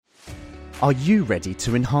Are you ready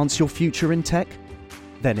to enhance your future in tech?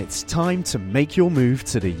 Then it's time to make your move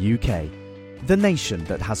to the UK, the nation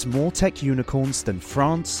that has more tech unicorns than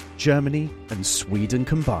France, Germany, and Sweden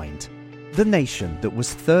combined. The nation that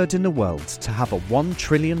was third in the world to have a $1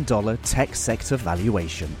 trillion tech sector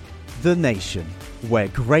valuation. The nation where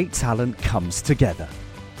great talent comes together.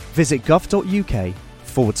 Visit gov.uk/great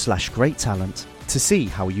talent to see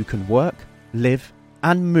how you can work, live,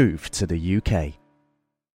 and move to the UK.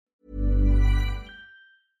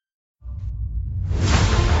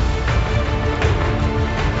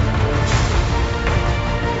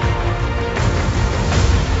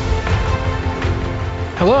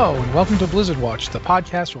 Hello, and welcome to Blizzard Watch, the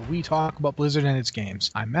podcast where we talk about Blizzard and its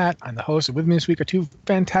games. I'm Matt, I'm the host, and with me this week are two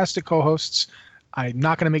fantastic co-hosts. I'm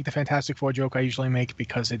not going to make the Fantastic Four joke I usually make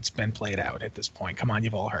because it's been played out at this point. Come on,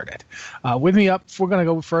 you've all heard it. With me up, we're going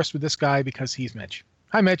to go first with this guy because he's Mitch.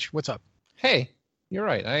 Hi, Mitch. What's up? Hey, you're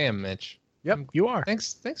right. I am Mitch. Yep, you are.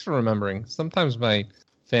 Thanks for remembering. Sometimes my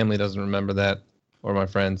family doesn't remember that, or my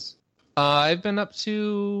friends. I've been up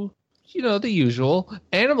to, the usual.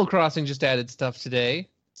 Animal Crossing just added stuff today,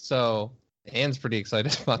 so Anne's pretty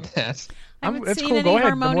excited about that. I haven't That's seen cool. any Go ahead.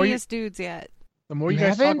 harmonious dudes yet. The more you You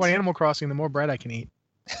guys talk haven't? about Animal Crossing, the more bread I can eat.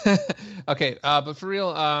 Okay, but for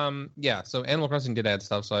real, so Animal Crossing did add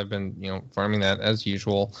stuff, so I've been, farming that as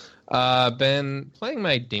usual. Been playing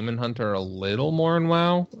my Demon Hunter a little more in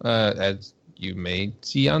WoW, as you may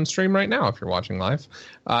see on stream right now if you're watching live.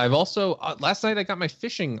 I've also, last night I got my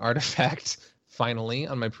fishing artifact finally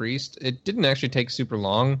on my priest. It didn't actually take super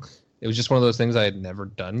long. It was just one of those things I had never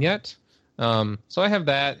done yet. So I have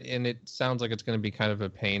that, and it sounds like it's going to be kind of a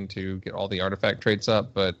pain to get all the artifact traits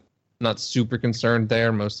up, but not super concerned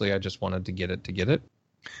there. Mostly I just wanted to get it.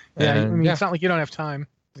 Yeah, And, it's not like you don't have time.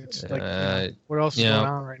 It's like, what else is going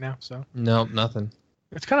on right now? So No, nothing.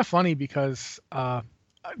 it's kind of funny because,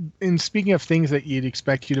 in speaking of things that you'd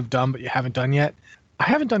expect you'd have done but you haven't done yet, I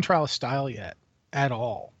haven't done Trial of Style yet at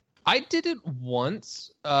all. I did it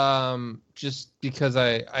once, just because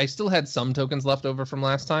I still had some tokens left over from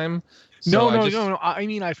last time. So No. I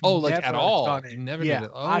mean, I've like never at all. done it. You never yeah, did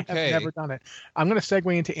it. I have never done it. I'm going to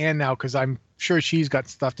segue into Anne now because I'm sure she's got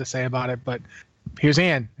stuff to say about it. But here's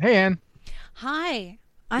Anne. Hey, Anne. Hi.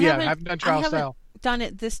 I haven't done Trial Style. Done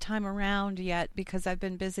it this time around yet because I've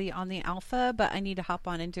been busy on the alpha, but I need to hop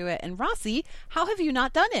on and do it. And Rossi, how have you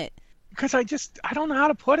not done it? Because I don't know how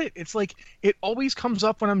to put it. It's like it always comes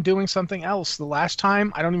up when I'm doing something else. The last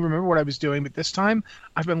time, I don't even remember what I was doing, but this time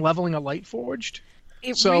I've been leveling a Light Forged.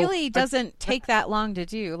 It really doesn't take that long to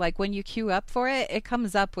do. Like when you queue up for it, it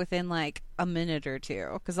comes up within like a minute or two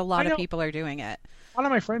because a lot of people are doing it. A lot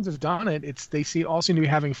of my friends have done it. They all seem to be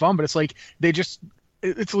having fun, but it's like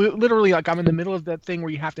it's literally like I'm in the middle of that thing where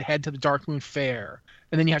you have to head to the Darkmoon Fair,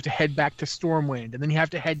 and then you have to head back to Stormwind, and then you have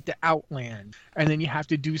to head to Outland, and then you have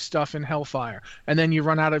to do stuff in Hellfire, and then you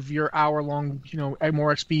run out of your hour-long,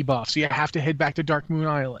 more XP buff, so you have to head back to Darkmoon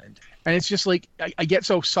Island. And it's just like I get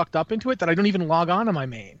so sucked up into it that I don't even log on to my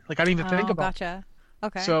main. Like I don't even think about Gotcha.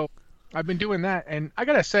 Okay. So I've been doing that, and I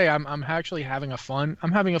gotta say I'm actually having a fun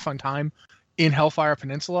time in Hellfire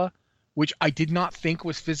Peninsula, which I did not think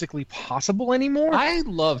was physically possible anymore. I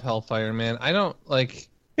love Hellfire, man. I don't like.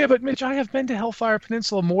 Yeah, but Mitch, I have been to Hellfire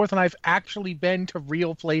Peninsula more than I've actually been to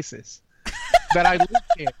real places that I live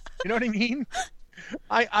in. You know what I mean?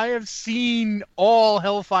 I have seen all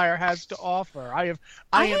Hellfire has to offer. I am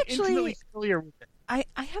intimately familiar with it. I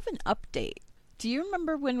have an update. Do you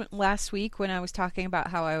remember last week when I was talking about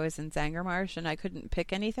how I was in Zangarmarsh and I couldn't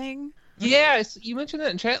pick anything? Yeah, you mentioned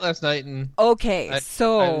that in chat last night, and okay,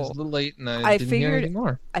 so I was a little late and I didn't hear anything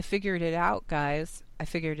more. I figured it out, guys. I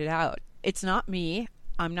figured it out. It's not me.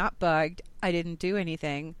 I'm not bugged. I didn't do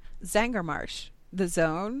anything. Zangarmarsh, the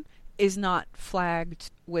zone, is not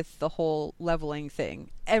flagged with the whole leveling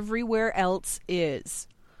thing. Everywhere else is.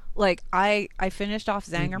 Like, I finished off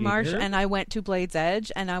Zangarmarsh and I went to Blade's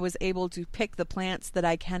Edge and I was able to pick the plants that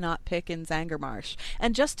I cannot pick in Zangarmarsh.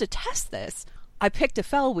 And just to test this, I picked a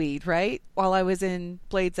fellweed, right, while I was in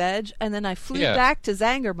Blade's Edge, and then I flew back to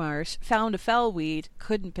Zangarmarsh, found a fellweed,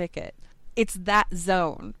 couldn't pick it. It's that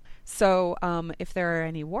zone. So if there are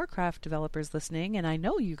any Warcraft developers listening, and I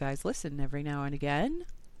know you guys listen every now and again...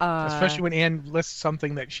 especially when Anne lists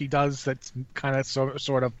something that she does that's kind of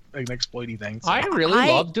sort of an exploity thing. So. I really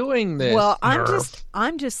love doing this. Well,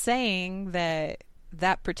 I'm just saying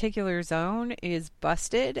that particular zone is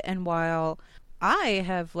busted, and while I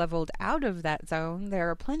have leveled out of that zone, there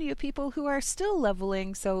are plenty of people who are still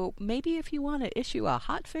leveling, so maybe if you want to issue a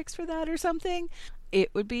hotfix for that or something, it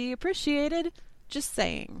would be appreciated. Just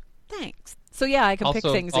saying. Thanks. So yeah, I can pick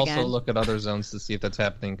things again. Also look at other zones to see if that's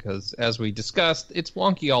happening, because as we discussed, it's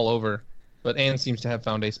wonky all over. But Anne seems to have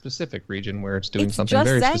found a specific region where it's doing It's something just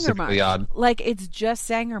very Zangarmarsh. specifically odd. Like, it's just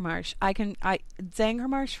Zangarmarsh.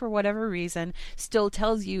 Zangarmarsh, for whatever reason, still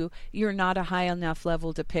tells you you're not a high enough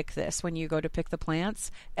level to pick this when you go to pick the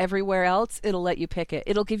plants. Everywhere else, it'll let you pick it.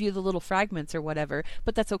 It'll give you the little fragments or whatever,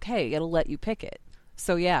 but that's okay. It'll let you pick it.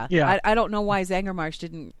 So yeah. I don't know why Zangarmarsh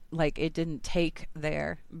didn't take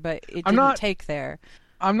there, but it didn't take there.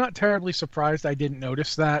 I'm not terribly surprised I didn't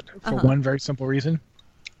notice that for one very simple reason.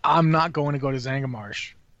 I'm not going to go to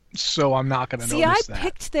Zangarmarsh, so I'm not going to notice that. See, I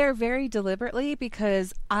picked there very deliberately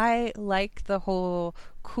because I like the whole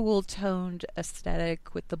cool-toned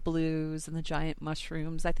aesthetic with the blues and the giant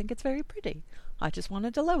mushrooms. I think it's very pretty. I just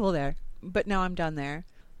wanted to level there. But now I'm done there,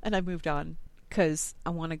 and I moved on because I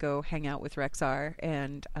want to go hang out with Rexar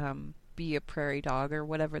and be a prairie dog or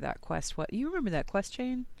whatever that quest was. You remember that quest,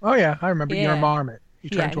 Jane? Oh, yeah, I remember. Yeah. You're a marmot. You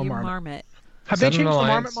turn into a you're marmot. Have they changed the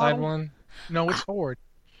marmot model? One? No, it's Horde.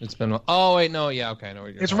 It's been. Oh wait, no, yeah, okay, I know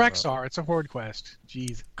what you're It's talking Rexar. about. It's a Horde quest.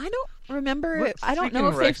 Jeez. I don't remember. What I don't know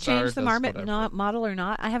if freaking they've Rexar changed the does marmot whatever. model or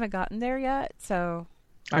not. I haven't gotten there yet, so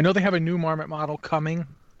I know they have a new marmot model coming.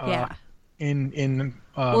 yeah. In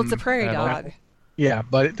Well, it's a prairie I don't- dog. Yeah,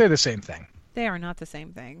 but they're the same thing. They are not the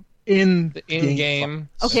same thing. In game.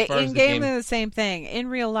 Okay, as far as in the game they're the same thing. In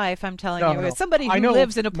real life, I'm telling you, No. as somebody I who know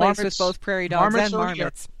lives in a place with marmots- both prairie dogs and are here.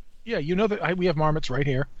 marmots. Yeah, you know that we have marmots right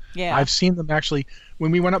here. Yeah. I've seen them actually.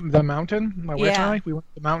 When we went up the mountain, my wife Yeah. and I, we went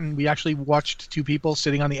up the mountain. We actually watched two people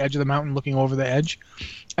sitting on the edge of the mountain looking over the edge,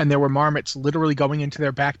 and there were marmots literally going into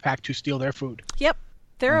their backpack to steal their food. Yep.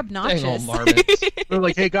 They're Dang obnoxious. old marmots. They're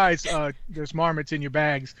like, "Hey guys, there's marmots in your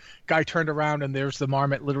bags." Guy turned around and there's the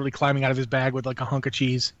marmot literally climbing out of his bag with like a hunk of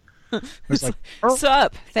cheese. It's like, "Oh."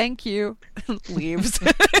 Sup? Thank you. Leaves.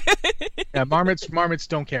 Yeah, marmots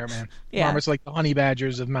don't care, man. Yeah. Marmots are like the honey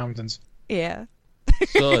badgers of mountains. Yeah.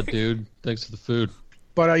 So, dude, thanks for the food.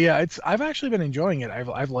 But yeah, I've actually been enjoying it.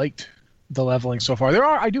 I've liked the leveling so far.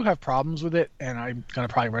 I do have problems with it, and I'm gonna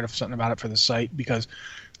probably write up something about it for the site because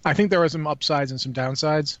I think there are some upsides and some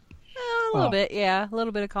downsides. A little bit, yeah. A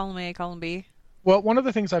little bit of column A, column B. Well, one of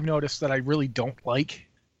the things I've noticed that I really don't like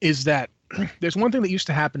is that there's one thing that used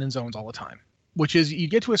to happen in zones all the time, which is you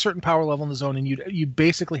get to a certain power level in the zone and you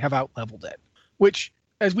basically have out-leveled it, which,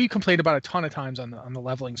 as we complained about a ton of times on the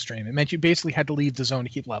leveling stream, it meant you basically had to leave the zone to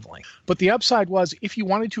keep leveling. But the upside was if you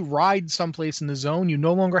wanted to ride someplace in the zone, you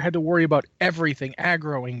no longer had to worry about everything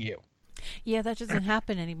aggroing you. Yeah, that doesn't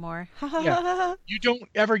happen anymore. Yeah. You don't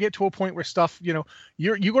ever get to a point where stuff, you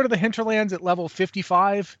go to the hinterlands at level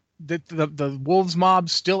 55, the wolves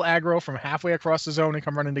mobs still aggro from halfway across the zone and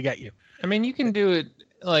come running to get you. I mean, you can do it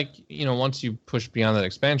once you push beyond that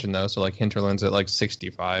expansion, though. So like Hinterlands at like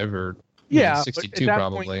 65 or Yeah, 62 but at that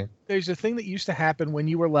probably. point, there's a thing that used to happen when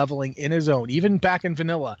you were leveling in a zone, even back in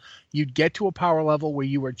vanilla. You'd get to a power level where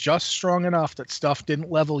you were just strong enough that stuff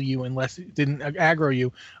didn't level you unless it didn't aggro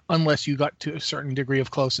you, unless you got to a certain degree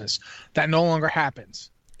of closeness. That no longer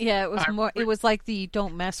happens. Yeah, it was more. It was like the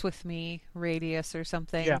 "Don't mess with me" radius or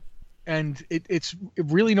something. Yeah, and it's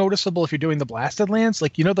really noticeable if you're doing the blasted lands,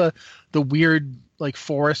 like the weird like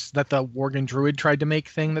forest that the Worgen Druid tried to make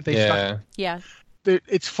thing that they stuck. Yeah.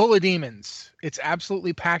 It's full of demons. It's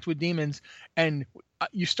absolutely packed with demons, and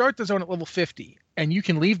you start the zone at level 50, and you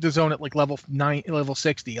can leave the zone at like level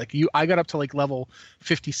 60. Like I got up to like level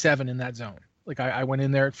 57 in that zone. Like I went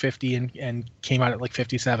in there at 50 and came out at like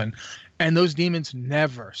 57, and those demons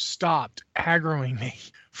never stopped aggroing me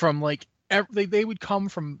from like they would come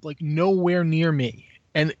from like nowhere near me,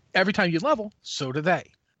 and every time you level, so do they.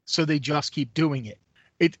 So they just keep doing it.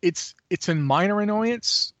 It's a minor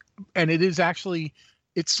annoyance. And it is actually,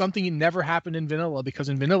 it's something that never happened in vanilla, because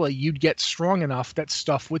in vanilla you'd get strong enough that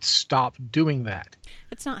stuff would stop doing that.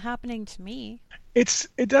 It's not happening to me. It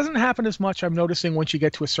doesn't happen as much, I'm noticing, once you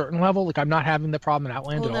get to a certain level. Like I'm not having the problem in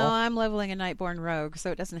Outland Well, at no, all. I'm leveling a Nightborn Rogue,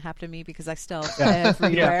 so it doesn't happen to me because I stealth Yeah.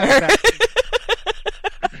 everywhere. Yeah, exactly.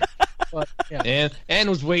 But, yeah. And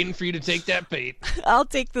was waiting for you to take that bait. I'll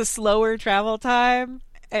take the slower travel time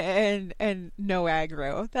and no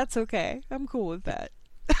aggro. That's okay. I'm cool with that.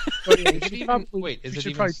 But, yeah, you Is it should even, probably- wait, is you it should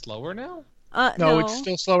even probably- slower now? No, it's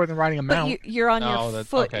still slower than riding a But mount. you're on Oh, your that's-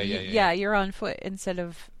 foot. okay, yeah. You're on foot instead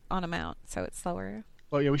of on a mount, so it's slower.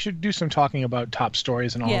 Well, yeah, we should do some talking about top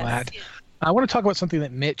stories and all Yes. that. I want to talk about something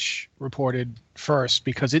that Mitch reported first,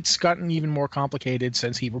 because it's gotten even more complicated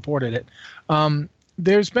since he reported it.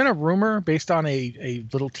 There's been a rumor based on a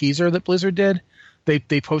little teaser that Blizzard did. They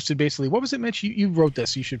posted basically, what was it, Mitch? You wrote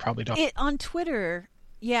this. You should probably talk. It on Twitter.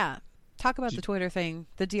 Yeah, talk about the Twitter thing,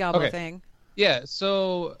 the Diablo Okay. thing. Yeah,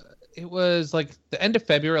 so it was like the end of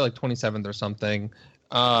February, like 27th or something.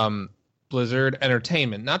 Blizzard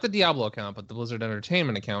Entertainment, not the Diablo account, but the Blizzard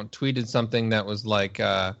Entertainment account, tweeted something that was like,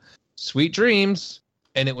 sweet dreams,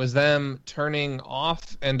 and it was them turning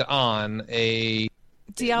off and on a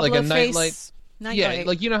Diablo like a face nightlight. Yeah,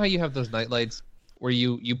 like you know how you have those nightlights where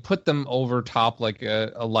you put them over top like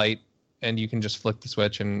a light, and you can just flick the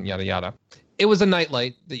switch and yada yada. It was a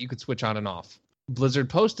nightlight that you could switch on and off. Blizzard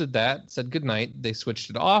posted that, said goodnight. They switched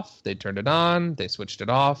it off. They turned it on. They switched it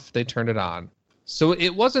off. They turned it on. So it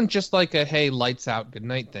wasn't just like a, hey, lights out,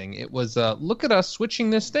 goodnight thing. It was, look at us switching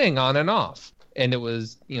this thing on and off. And it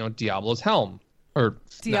was, Diablo's helm. Or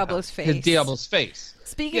Diablo's face. Diablo's face.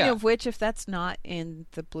 Speaking of which, if that's not in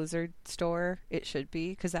the Blizzard store, it should be,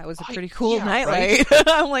 because that was a pretty cool nightlight. Right?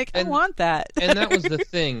 I'm like, I want that. And that was the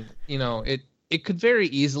thing. It could very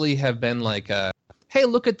easily have been like a, hey,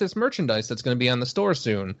 look at this merchandise that's going to be on the store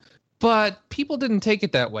soon. But people didn't take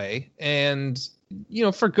it that way. And,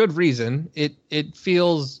 for good reason. It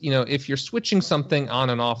feels, if you're switching something on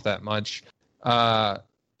and off that much,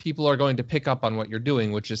 people are going to pick up on what you're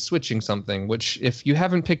doing, which is switching something, which if you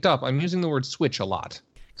haven't picked up, I'm using the word switch a lot.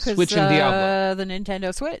 Switching Diablo. The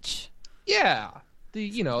Nintendo Switch. Yeah.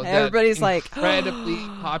 Everybody's that like incredibly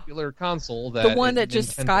popular console that the one that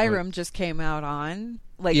just Skyrim just came out on.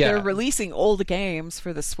 Like they're releasing old games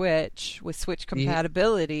for the Switch with Switch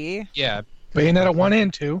compatibility. Yeah. Bayonetta 1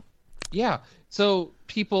 and 2. Yeah. So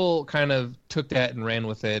people kind of took that and ran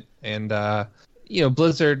with it, and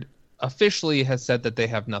Blizzard officially has said that they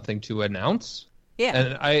have nothing to announce. Yeah.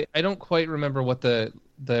 And I don't quite remember what there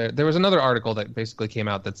was another article that basically came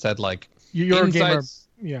out that said like inside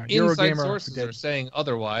sources are saying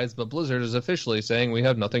otherwise, but Blizzard is officially saying we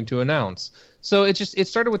have nothing to announce. So it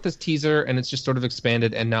started with this teaser, and it's just sort of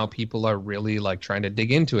expanded, and now people are really like trying to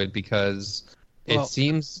dig into it because it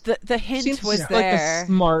seems the hint was like there.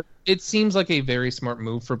 It seems like a very smart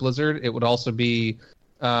move for Blizzard. It would also be,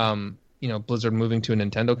 Blizzard moving to a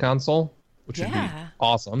Nintendo console, which would be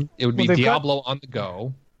awesome. It would be Diablo on the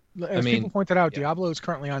go. As people pointed out, Diablo is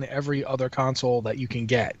currently on every other console that you can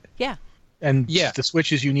get. Yeah. And the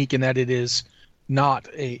Switch is unique in that it is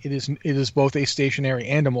both a stationary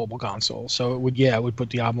and a mobile console. So it would put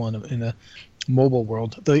Diablo in a mobile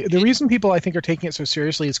world. The reason people I think are taking it so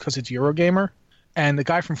seriously is because it's Eurogamer. And the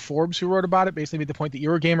guy from Forbes who wrote about it basically made the point that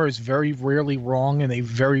Eurogamer is very rarely wrong, and they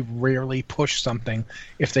very rarely push something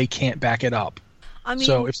if they can't back it up. I mean,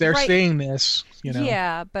 so if they're saying this,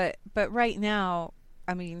 Yeah, but right now,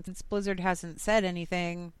 I mean, since Blizzard hasn't said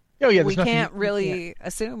anything, we can't really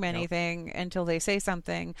assume anything until they say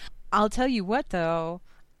something. I'll tell you what, though,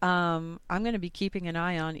 I'm going to be keeping an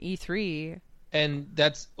eye on E3. And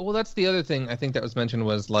that's the other thing I think that was mentioned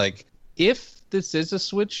was like, if this is a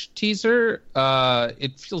Switch teaser,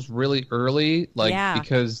 it feels really early,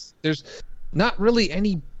 because there's not really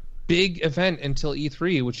any big event until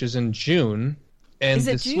E3, which is in June. And is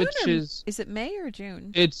it the June Switch is it May or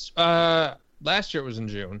June? It's last year it was in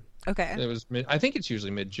June. Okay. It was I think it's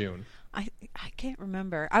usually mid-June. I can't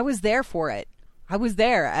remember. I was there for it. I was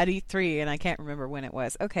there at E3, and I can't remember when it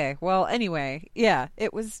was. Okay, well, anyway,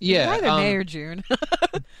 it was either May or June.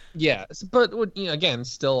 Yeah, but again,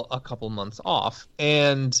 still a couple months off,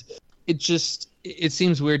 and it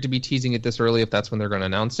seems weird to be teasing it this early if that's when they're going to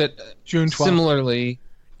announce it. June 12th. Similarly,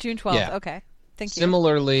 June 12th. Okay, thank you.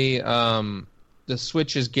 Similarly, the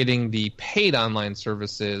Switch is getting the paid online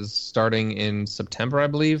services starting in September, I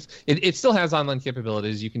believe. It still has online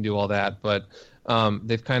capabilities; you can do all that, but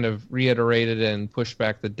they've kind of reiterated and pushed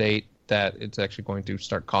back the date that it's actually going to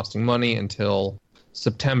start costing money until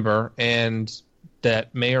September, and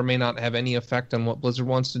that may or may not have any effect on what Blizzard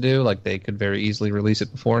wants to do. Like, they could very easily release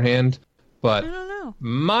it beforehand. But I don't know.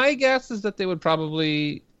 My guess is that they would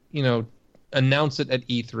probably, announce it at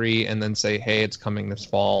E3 and then say, hey, it's coming this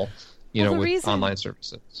fall, with online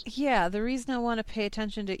services. Yeah, the reason I want to pay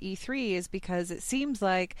attention to E3 is because it seems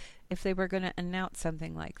like if they were going to announce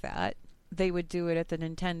something like that, they would do it at the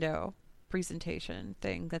Nintendo presentation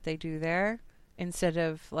thing that they do there, instead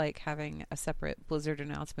of like having a separate Blizzard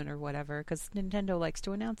announcement or whatever, because Nintendo likes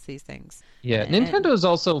to announce these things. Yeah, Nintendo is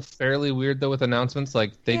also fairly weird though with announcements.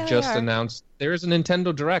 Like they just announced there's a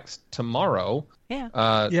Nintendo Direct tomorrow. Yeah.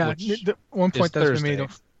 One point that's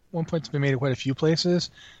been made at quite a few places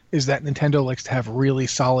is that Nintendo likes to have really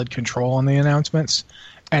solid control on the announcements,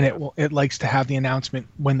 and it likes to have the announcement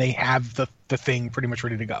when they have the thing pretty much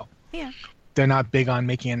ready to go. Yeah. They're not big on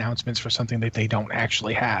making announcements for something that they don't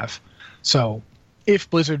actually have. So if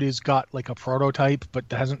Blizzard has got like a prototype but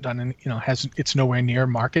hasn't done any, it's nowhere near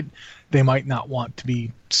market, they might not want to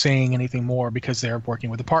be saying anything more because they're working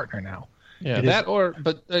with a partner now. Yeah,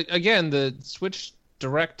 but again, the Switch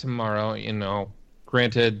Direct tomorrow,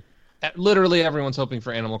 granted, literally everyone's hoping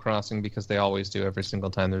for Animal Crossing because they always do every single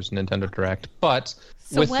time there's a Nintendo Direct. But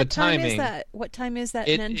So with what the time timing, is that? What time is that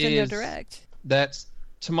it Nintendo is- Direct? that's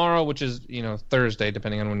tomorrow, which is Thursday,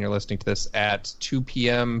 depending on when you're listening to this, at 2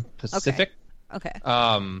 p.m. Pacific. Okay.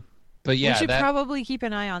 But yeah, we should probably keep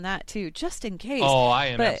an eye on that too, just in case. Oh, I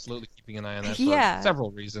am But- absolutely keeping an eye on that Yeah. for several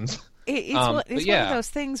reasons. It's but one yeah. of those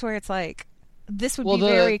things where it's like, this would Well, be the-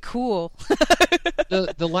 very cool.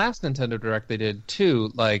 The last Nintendo Direct they did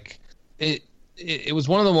too, like it was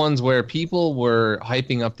one of the ones where people were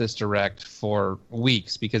hyping up this Direct for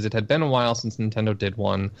weeks because it had been a while since Nintendo did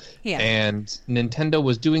one. Yeah. And Nintendo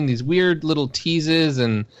was doing these weird little teases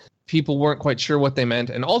and people weren't quite sure what they meant.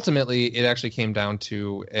 And ultimately, it actually came down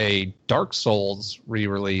to a Dark Souls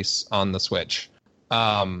re-release on the Switch,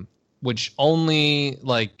 which only,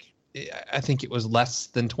 I think it was less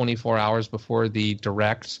than 24 hours before the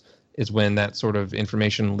Direct is when that sort of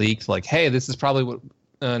information leaked. Like, hey, this is probably what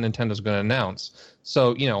Nintendo's going to announce.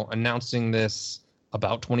 So, announcing this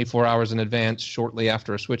about 24 hours in advance, shortly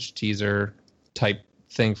after a Switch teaser type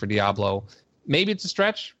thing for Diablo. Maybe it's a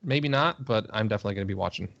stretch, maybe not, but I'm definitely going to be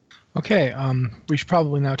watching. Okay, we should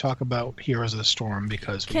probably now talk about Heroes of the Storm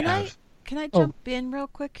because we have... Can I jump in real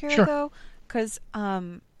quick here, Sure. though? Because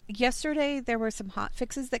yesterday there were some hot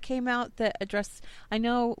fixes that came out that address. I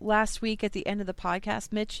know last week at the end of the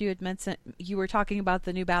podcast, Mitch, you had mentioned you were talking about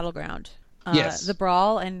the new Battleground, Yes. the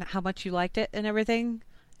Brawl, and how much you liked it and everything.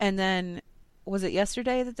 And then was it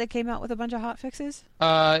yesterday that they came out with a bunch of hot fixes?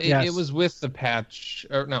 Yes. It was with the patch,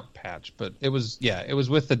 or not patch, but it was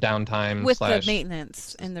with the downtime With slash the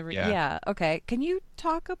maintenance and the Yeah. yeah. Okay, can you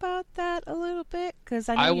talk about that a little bit? Because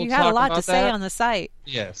I I know will you had a talk lot to about say that. on the site.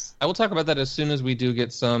 Yes, I will talk about that as soon as we do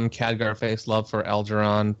get some Khadgar face love for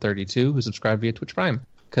Algeron32, who subscribed via Twitch Prime,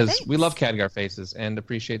 because we Thanks. love Khadgar faces and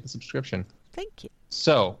appreciate the subscription. Thank you.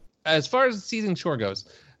 So, as far as Season Shore goes,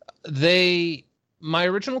 my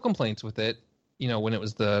original complaints with it, when it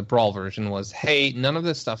was the Brawl version, was, hey, none of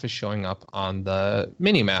this stuff is showing up on the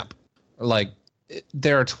mini-map. Like,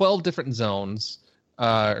 there are 12 different zones,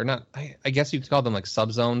 or not, I guess you could call them like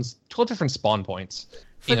sub-zones, 12 different spawn points.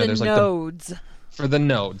 For the there's nodes. for the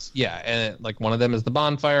nodes, yeah. And like one of them is the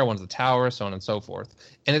bonfire, one's the tower, so on and so forth.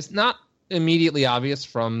 And it's not immediately obvious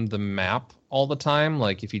from the map all the time.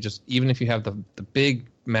 Like even if you have the big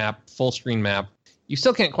map, full screen map, you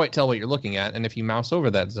still can't quite tell what you're looking at. And if you mouse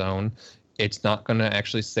over that zone, it's not going to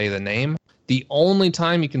actually say the name. The only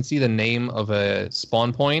time you can see the name of a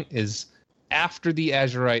spawn point is after the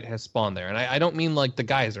Azurite has spawned there. And I don't mean like the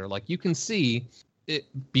geyser. Like you can see it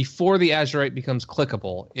before the Azurite becomes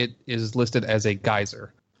clickable, it is listed as a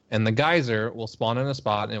geyser. And the geyser will spawn in a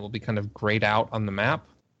spot and it will be kind of grayed out on the map.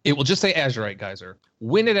 It will just say Azurite geyser.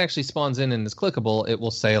 When it actually spawns in and is clickable, it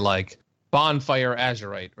will say like bonfire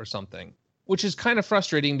Azurite or something. Which is kind of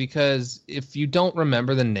frustrating because if you don't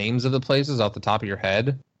remember the names of the places off the top of your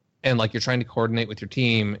head, and like you're trying to coordinate with your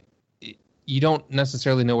team, you don't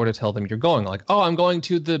necessarily know where to tell them you're going. Like, oh, I'm going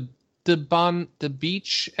to the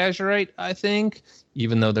beach Azurite, I think,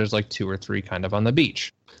 even though there's like 2 or 3 kind of on the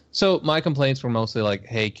beach. So my complaints were mostly like,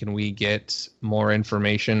 hey, can we get more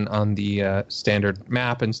information on the standard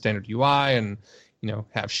map and standard UI, and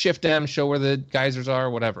have Shift M show where the geysers are,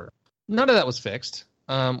 whatever. None of that was fixed.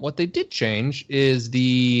 What they did change is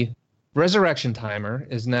the resurrection timer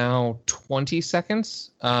is now 20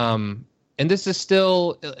 seconds. And this is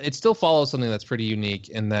still follows something that's pretty unique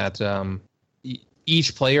in that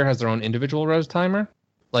each player has their own individual res timer.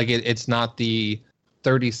 Like it's not the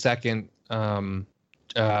 30-second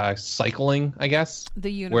cycling, I guess.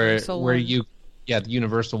 The universal where one. the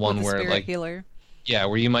universal one With the where spirit like healer. yeah,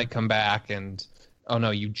 where you might come back and oh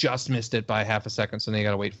no, you just missed it by half a second, so then you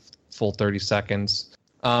got to wait full 30 seconds.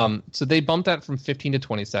 So they bumped that from 15 to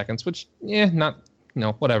 20 seconds, which, not,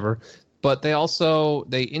 whatever. But they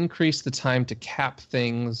increased the time to cap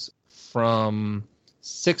things from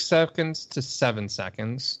 6 seconds to 7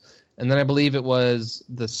 seconds. And then I believe it was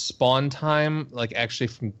the spawn time, like actually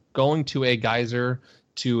from going to a geyser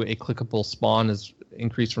to a clickable spawn is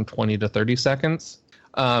increased from 20 to 30 seconds.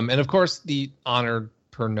 And of course, the honor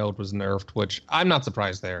per node was nerfed, which I'm not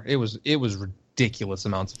surprised there. It was ridiculous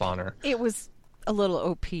amounts of honor. It was a little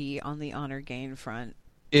OP on the honor gain front.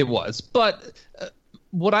 It was, but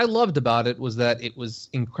what I loved about it was that it was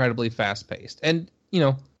incredibly fast-paced. And,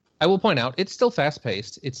 I will point out, it's still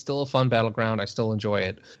fast-paced. It's still a fun battleground. I still enjoy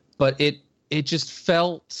it. But it just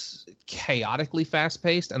felt chaotically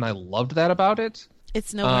fast-paced, and I loved that about it.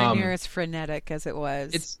 It's nowhere near as frenetic as it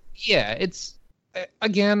was.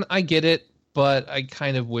 Again, I get it, but I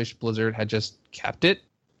kind of wish Blizzard had just kept it.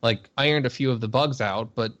 Like, ironed a few of the bugs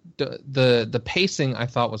out, but the pacing I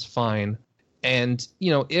thought was fine. And,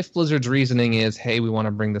 if Blizzard's reasoning is, hey, we want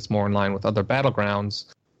to bring this more in line with other Battlegrounds,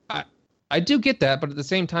 I do get that, but at the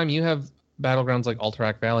same time, you have Battlegrounds like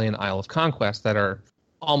Alterac Valley and Isle of Conquest that are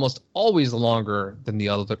almost always longer than the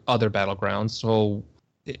other Battlegrounds. So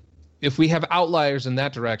if we have outliers in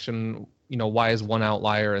that direction, why is one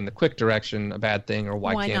outlier in the quick direction a bad thing, or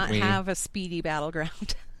why can't we have a speedy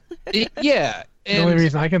Battleground? Yeah. The only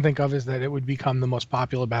reason I can think of is that it would become the most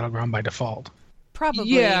popular Battleground by default. Probably.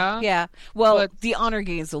 Yeah. Well, the honor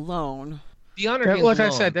games alone. The honor games like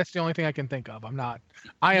alone. I said, that's the only thing I can think of. I am not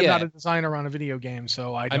a designer on a video game,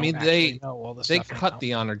 so I don't actually know all the stuff. They cut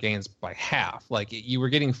the honor gains by half. Like, you were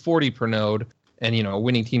getting 40 per node, and a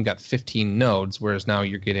winning team got 15 nodes, whereas now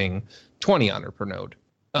you're getting 20 honor per node.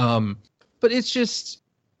 But it's just,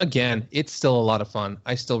 again, it's still a lot of fun.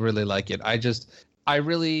 I still really like it. I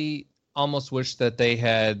really almost wish that they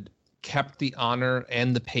had kept the honor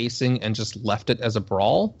and the pacing and just left it as a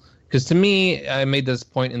brawl. Because to me, I made this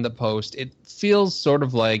point in the post, it feels sort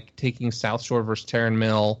of like taking South Shore versus Terran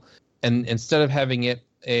Mill, and instead of having it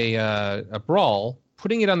a brawl,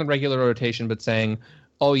 putting it on the regular rotation, but saying,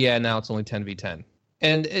 oh yeah, now it's only 10v10.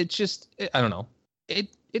 And I don't know.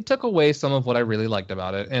 It took away some of what I really liked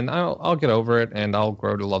about it, and I'll get over it, and I'll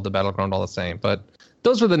grow to love the Battleground all the same. But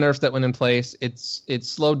those were the nerfs that went in place. It's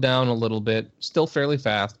slowed down a little bit, still fairly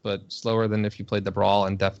fast, but slower than if you played the brawl,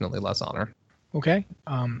 and definitely less honor. Okay.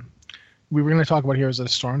 We were going to talk about Heroes of the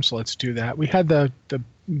Storm, so let's do that. We had the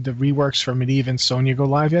reworks for Medivh and Sonya go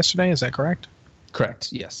live yesterday. Is that correct?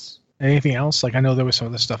 Correct. Yes. Anything else? Like, I know there was some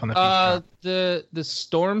other stuff on the feature. The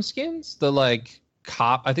Storm skins,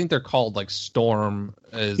 cop, I think they're called Storm.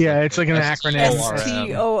 It's like an acronym.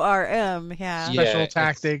 STORM. Yeah. Special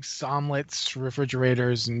tactics, omelets,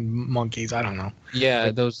 refrigerators, and monkeys. I don't know.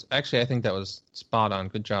 Yeah, those. Actually, I think that was spot on.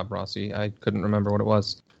 Good job, Rossi. I couldn't remember what it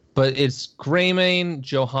was. But it's Greymane,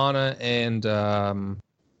 Johanna, and the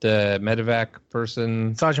medevac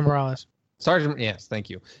person. Sergeant Morales. Yes, thank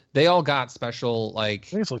you. They all got special, I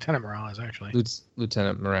think it's Lieutenant Morales, actually.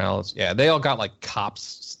 Lieutenant Morales. Yeah, they all got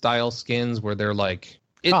cops-style skins where they're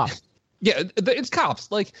cops. Yeah, it's cops.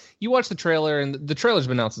 You watch the trailer, and the trailer's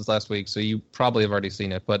been out since last week, so you probably have already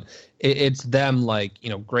seen it. But it's them,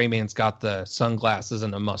 Greymane's got the sunglasses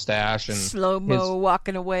and a mustache, and slow-mo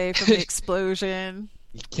walking away from the explosion.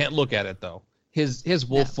 You can't look at it though. His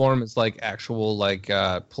wolf form is actual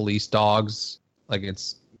police dogs.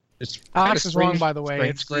 It's Alex is wrong, by the way.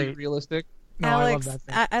 It's great, realistic. No, Alex, I love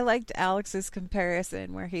that thing. I liked Alex's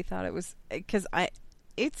comparison where he thought it was because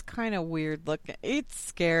it's kind of weird looking. It's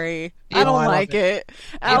scary. I don't like it.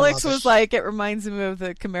 Alex was like, it reminds him of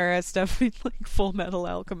the Chimera stuff in Full Metal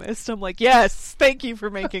Alchemist. I'm like, yes, thank you for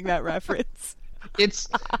making that reference.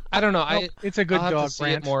 I don't know. It's a good I'll dog. have to see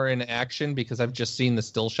it more in action because I've just seen the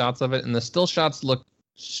still shots of it, and the still shots look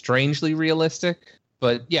strangely realistic.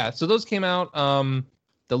 But yeah, so those came out.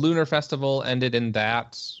 The Lunar Festival ended in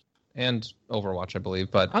that, and Overwatch, I believe.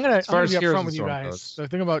 But I'm gonna be upfront with you guys. So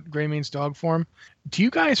think about Greymane's dog form. Do you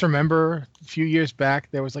guys remember a few years back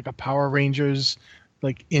there was a Power Rangers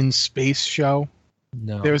in space show?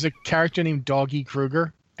 No. There was a character named Doggy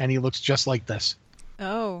Kruger, and he looks just like this.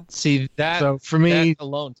 Oh. See that? So for me, that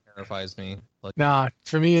alone terrifies me.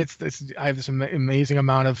 For me, it's I have this amazing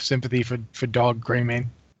amount of sympathy for dog Greymane.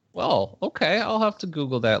 Well, okay, I'll have to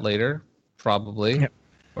Google that later, probably,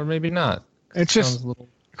 or maybe not. It's just,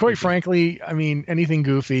 quite frankly, I mean, anything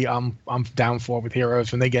goofy, I'm down for with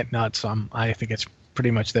Heroes. When they get nuts, I think it's pretty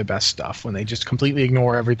much their best stuff. When they just completely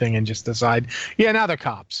ignore everything and just decide, now they're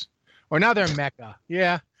cops. Or now they're mecha.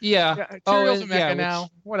 Yeah. Tyrael's a mecha now.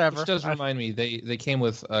 Whatever. Which does remind me, they came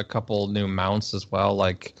with a couple new mounts as well,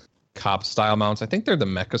 cop-style mounts. I think they're the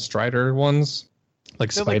Mecha Strider ones.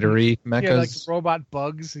 Spidery mechas. Yeah, robot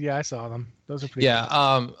bugs. Yeah, I saw them. Those are pretty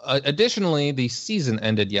cool. Additionally, the season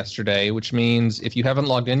ended yesterday, which means if you haven't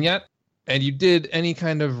logged in yet, and you did any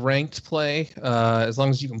kind of ranked play, as long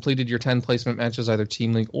as you completed your 10 placement matches, either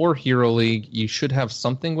Team League or Hero League, you should have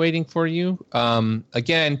something waiting for you.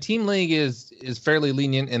 Again, Team League is fairly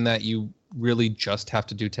lenient in that you really just have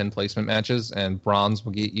to do 10 placement matches, and Bronze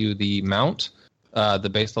will get you the mount, the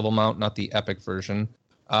base level mount, not the epic version.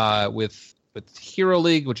 With Hero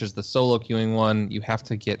League, which is the solo queuing one, you have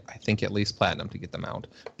to get, I think, at least Platinum to get the mount.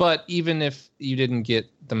 But even if you didn't get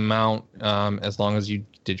the mount, as long as you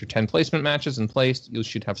did your 10 placement matches and placed, you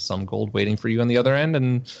should have some gold waiting for you on the other end,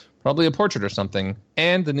 and probably a portrait or something.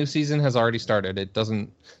 And the new season has already started. They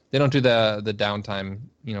don't do the downtime,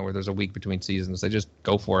 where there's a week between seasons. They just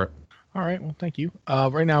go for it. All right, well, thank you.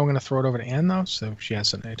 Right now, I'm going to throw it over to Ann, though, so she has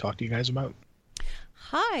something to talk to you guys about.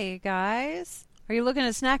 Hi, guys. Are you looking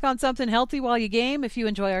to snack on something healthy while you game? If you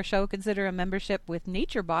enjoy our show, consider a membership with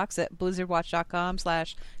NatureBox at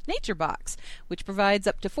blizzardwatch.com/naturebox, which provides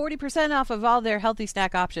up to 40% off of all their healthy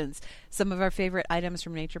snack options. Some of our favorite items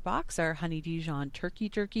from NatureBox are Honey Dijon Turkey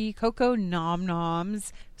Jerky, Cocoa Nom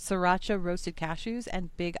Noms, Sriracha Roasted Cashews,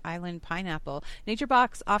 and Big Island Pineapple.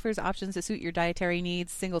 NatureBox offers options to suit your dietary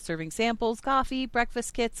needs, single-serving samples, coffee,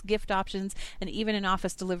 breakfast kits, gift options, and even an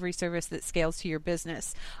office delivery service that scales to your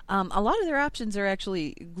business. A lot of their options are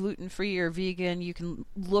actually gluten-free or vegan. You can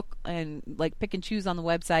look and pick and choose on the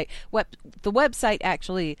website. The website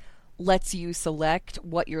actually lets you select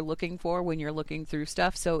what you're looking for when you're looking through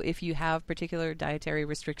stuff. So if you have particular dietary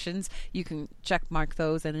restrictions, you can check mark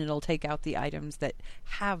those and it'll take out the items that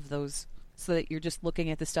have those, so that you're just looking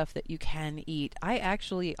at the stuff that you can eat. I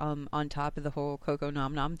actually, on top of the whole Cocoa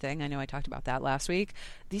Nom Nom thing, I know I talked about that last week,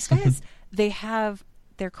 these guys,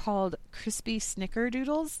 they're called crispy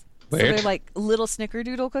snickerdoodles. So they're like little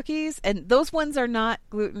snickerdoodle cookies, and those ones are not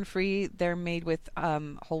gluten-free. They're made with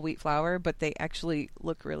whole wheat flour, but they actually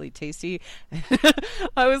look really tasty.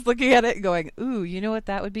 I was looking at it and going, ooh, you know what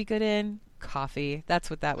that would be good in? Coffee. That's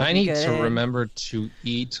what that would be good in. I need to remember to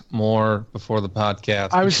eat more before the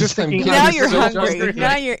podcast. I was just thinking. Now you're hungry.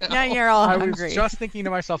 Now you're all hungry. I was just thinking to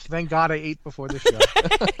myself, thank God I ate before this show.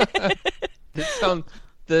 The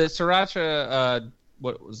sriracha...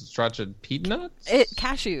 what was it, sriracha peanuts?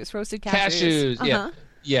 Cashews, roasted cashews. Cashews, Uh-huh.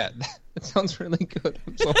 yeah. That sounds really good.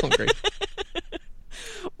 I'm so hungry.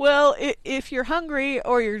 Well, if you're hungry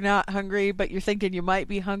or you're not hungry, but you're thinking you might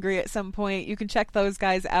be hungry at some point, you can check those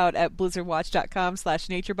guys out at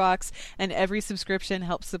blizzardwatch.com/naturebox, and every subscription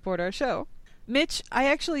helps support our show. Mitch, I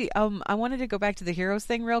actually I wanted to go back to the heroes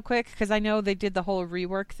thing real quick because I know they did the whole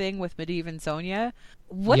rework thing with Medivh and Sonya.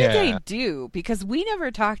 What did they do? Because we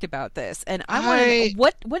never talked about this, and I wanted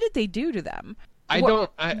what did they do to them? I'm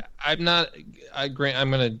gonna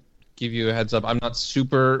give you a heads up. I'm not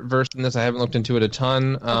super versed in this. I haven't looked into it a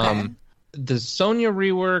ton. Okay. The Sonya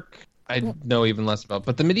rework I know even less about,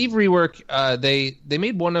 but the Medivh rework, they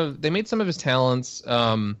made some of his talents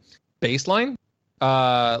baseline,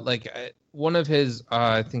 one of his,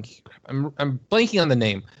 I think I'm blanking on the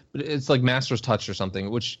name, but it's like Master's Touch or something,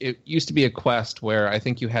 which it used to be a quest where I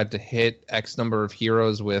think you had to hit X number of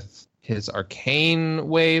heroes with his arcane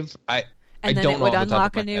wave. And then it would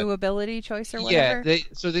unlock a new ability choice or whatever? Yeah,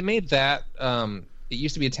 they made that. It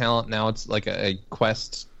used to be a talent. Now it's like a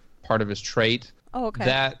quest part of his trait. Oh, okay.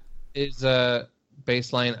 That is a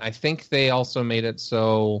baseline. I think they also made it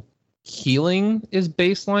so healing is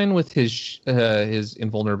baseline with his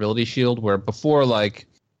invulnerability shield, where before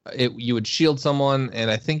you would shield someone and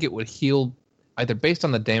I think it would heal either based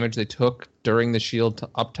on the damage they took during the shield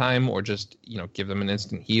uptime or just give them an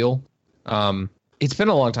instant heal. It's been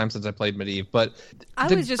a long time since I played Medivh, but I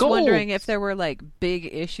was just wondering if there were big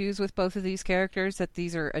issues with both of these characters that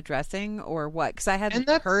these are addressing or what, because I hadn't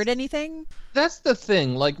heard anything. That's the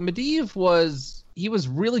thing. Medivh was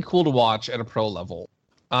really cool to watch at a pro level.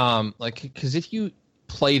 Because if you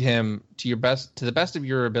played him to the best of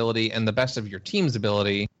your ability and the best of your team's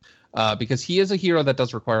ability, because he is a hero that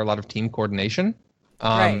does require a lot of team coordination.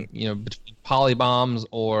 Right. Between polybombs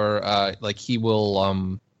or he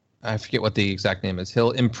will I forget what the exact name is.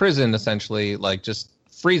 He'll imprison essentially, just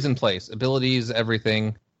freeze in place abilities,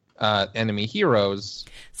 everything, enemy heroes.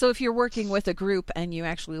 So if you're working with a group and you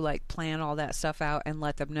actually plan all that stuff out and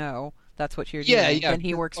let them know that's what you're doing, then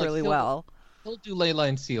he works really well. He'll do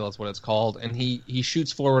leyline seal is what it's called, and he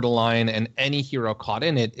shoots forward a line, and any hero caught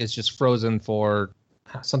in it is just frozen for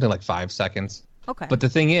something like 5 seconds. Okay. But the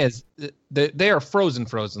thing is, they are frozen,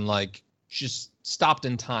 just stopped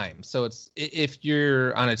in time. So it's if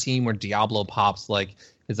you're on a team where Diablo pops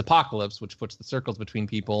his Apocalypse, which puts the circles between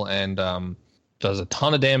people and does a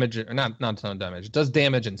ton of damage, or not a ton of damage, it does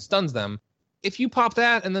damage and stuns them. If you pop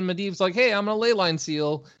that and then Medivh's like, hey, I'm gonna leyline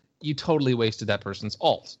seal, you totally wasted that person's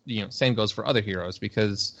ult. Same goes for other heroes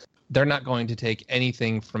because they're not going to take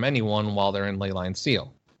anything from anyone while they're in leyline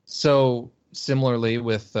seal. So similarly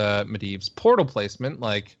with Medivh's portal placement,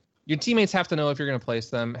 your teammates have to know if you're going to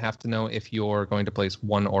place them, have to know if you're going to place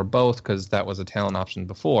one or both, because that was a talent option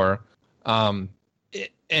before. I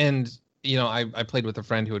played with a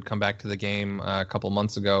friend who had come back to the game a couple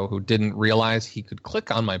months ago who didn't realize he could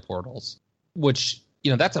click on my portals, which,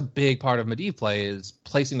 that's a big part of Medivh play, is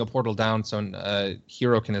placing a portal down so a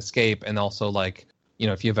hero can escape. And also,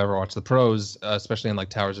 if you've ever watched the pros, especially in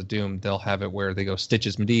Towers of Doom, they'll have it where they go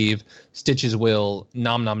Stitches Medivh. Stitches will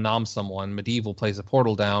nom nom nom someone. Medivh will place a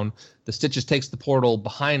portal down. The Stitches takes the portal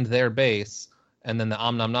behind their base, and then the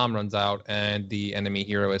om nom nom runs out, and the enemy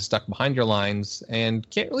hero is stuck behind your lines and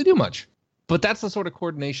can't really do much. But that's the sort of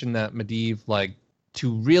coordination that Medivh, like,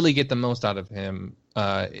 to really get the most out of him,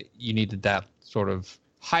 you needed that sort of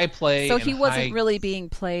high play. So he wasn't really being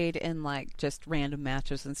played in like just random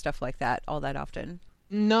matches and stuff like that all that often.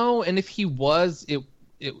 No, and if he was,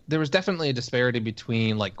 there was definitely a disparity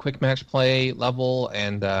between like quick match play level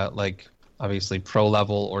and like obviously pro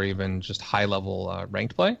level or even just high level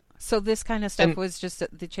ranked play. So this kind of stuff was just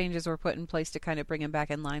that the changes were put in place to kind of bring him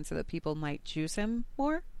back in line so that people might choose him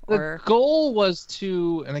more? The goal was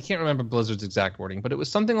to, and I can't remember Blizzard's exact wording, but it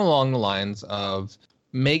was something along the lines of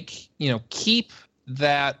keep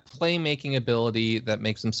that playmaking ability that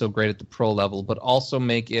makes him so great at the pro level, but also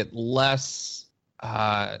make it less,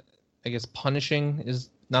 I guess punishing is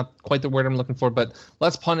not quite the word I'm looking for, but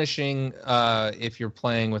less punishing if you're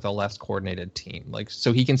playing with a less coordinated team. Like,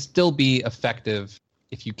 so he can still be effective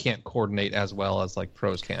if you can't coordinate as well as like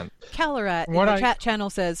pros can. Calorat in the chat channel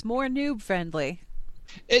says more noob friendly.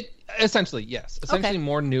 It essentially, yes, essentially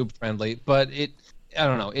more noob friendly, but I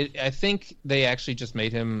don't know. I think they actually just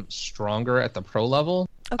made him stronger at the pro level.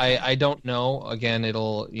 Okay. I don't know. Again,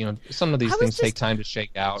 it'll some of these things take time to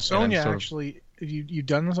shake out. Sonya actually. Have you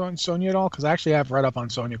done this on Sonya at all? Because actually, I've read up on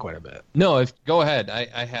Sonya quite a bit. No, go ahead.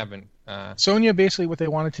 I haven't. Sonya, basically, what they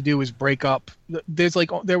wanted to do is break up.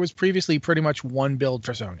 There was previously pretty much one build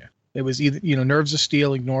for Sonya. It was either Nerves of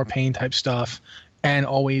Steel, Ignore Pain type stuff, and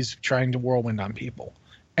always trying to whirlwind on people.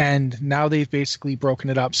 And now they've basically broken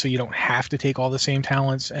it up so you don't have to take all the same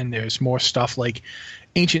talents. And there's more stuff like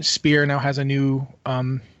Ancient Spear now has a new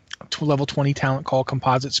level 20 talent called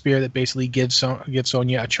Composite Spear that basically gives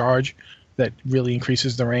Sonya a charge that really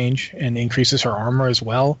increases the range and increases her armor as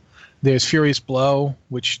well. There's Furious Blow,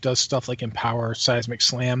 which does stuff like Empower Seismic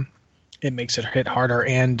Slam. It makes it hit harder,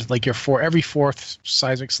 and like every fourth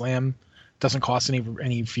Seismic Slam doesn't cost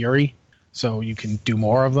any Fury, so you can do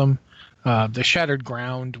more of them. The Shattered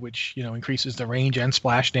Ground, which increases the range and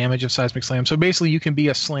splash damage of Seismic Slam. So basically, you can be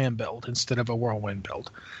a Slam build instead of a Whirlwind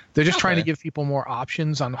build. They're just trying to give people more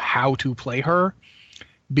options on how to play her,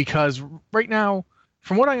 because right now,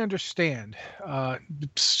 from what I understand,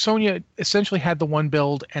 Sonya essentially had the one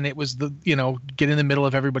build, and it was get in the middle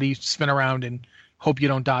of everybody, spin around, and hope you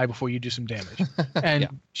don't die before you do some damage. And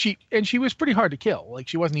she was pretty hard to kill. Like,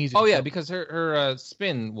 she wasn't easy. Oh to yeah, kill. Because her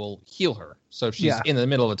spin will heal her. So if she's in the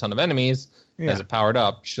middle of a ton of enemies, as it powered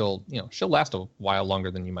up, she'll last a while longer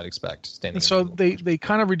than you might expect. Standing. So they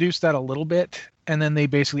kind of reduced that a little bit, and then they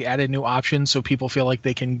basically added new options so people feel like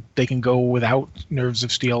they can go without Nerves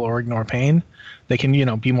of Steel or Ignore Pain. They can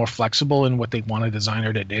be more flexible in what they want a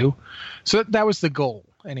designer to do. So that was the goal.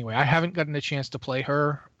 Anyway, I haven't gotten a chance to play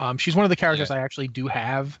her. She's one of the characters I actually do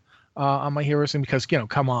have on my heroes team because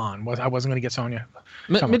come on, I wasn't going to get Sonya.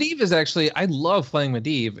 Medivh is actually, I love playing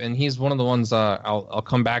Medivh, and he's one of the ones I'll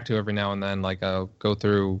come back to every now and then. Like, I'll go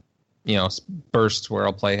through bursts where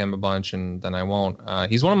I'll play him a bunch and then I won't.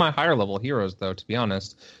 He's one of my higher level heroes, though, to be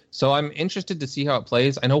honest. So I'm interested to see how it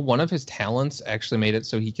plays. I know one of his talents actually made it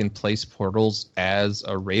so he can place portals as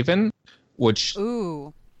a Raven, which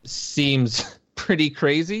seems pretty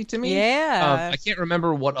crazy to me. Yeah. I can't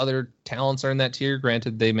remember what other talents are in that tier.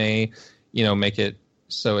 Granted, they may, make it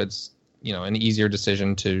so it's, an easier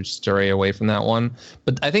decision to stray away from that one.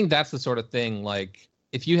 But I think that's the sort of thing, like,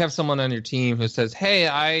 if you have someone on your team who says, hey,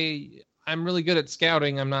 I'm really good at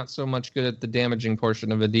scouting, I'm not so much good at the damaging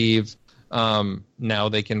portion of Medivh, now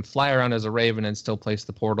they can fly around as a Raven and still place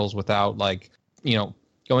the portals without, like,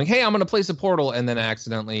 going, hey, I'm going to place a portal, and then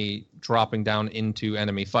accidentally dropping down into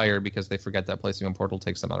enemy fire because they forget that placing a portal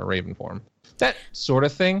takes them out of Raven form. That sort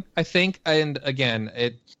of thing, I think. And again,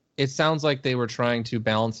 it sounds like they were trying to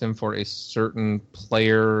balance him for a certain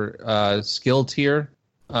player skill tier.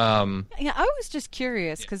 Yeah, I was just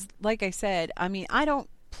curious because, like I said, I mean, I don't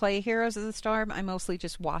play Heroes of the Storm. I mostly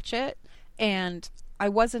just watch it, and I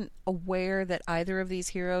wasn't aware that either of these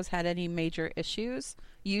heroes had any major issues.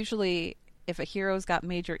 Usually, if a hero's got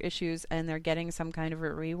major issues and they're getting some kind of a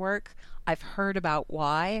rework, I've heard about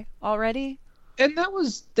why already. And that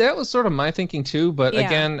was sort of my thinking too. But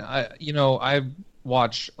again, I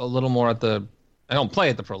watch a little more at the. I don't play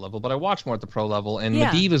at the pro level, but I watch more at the pro level, and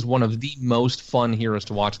Medivh is one of the most fun heroes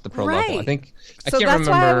to watch at the pro level. I think. So that's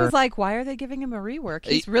why I was like, why are they giving him a rework?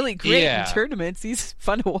 He's really great in tournaments. He's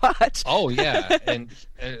fun to watch. Oh yeah, and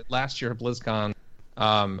last year at BlizzCon,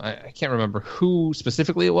 I can't remember who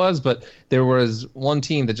specifically it was, but there was one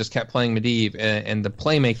team that just kept playing Medivh, and the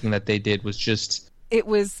playmaking that they did was just. It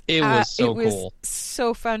was so cool,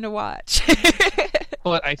 so fun to watch.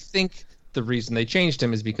 But I think the reason they changed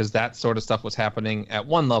him is because that sort of stuff was happening at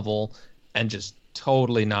one level and just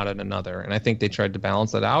totally not at another. And I think they tried to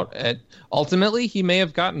balance that out. Ultimately, he may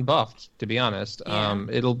have gotten buffed, to be honest. Yeah.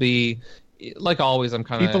 It'll be like always, I'm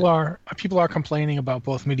kind of people are complaining about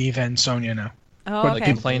both Medivh and Sonya now. Oh, like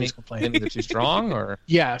okay. complaining they're too strong, or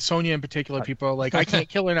Yeah, Sonya in particular. People are like, I can't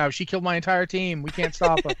kill her now. She killed my entire team. We can't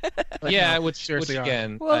stop her. Like, yeah, no, which seriously are.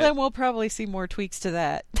 again, Well, then we'll probably see more tweaks to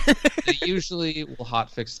that. they usually will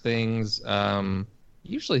hotfix things.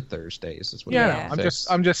 Usually Thursdays is when Yeah, they no, hotfix.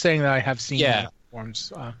 I'm just saying that I have seen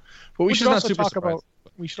platforms. But we Which should is not also super talk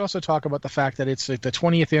surprising. about the fact that it's like the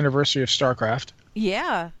 20th anniversary of StarCraft.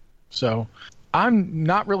 Yeah. So I'm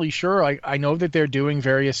not really sure. I know that they're doing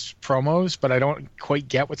various promos, but I don't quite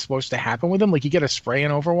get what's supposed to happen with them. Like, you get a spray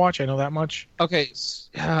in Overwatch. I know that much. Okay,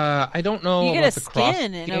 I don't know. You about get a the cross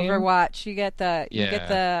skin in game. Overwatch. You get the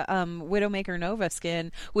Widowmaker Nova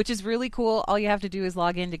skin, which is really cool. All you have to do is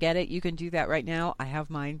log in to get it. You can do that right now. I have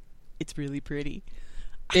mine. It's really pretty.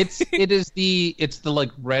 It's the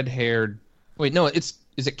like red-haired. Wait, no,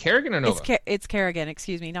 is it Kerrigan or Nova? It's Kerrigan.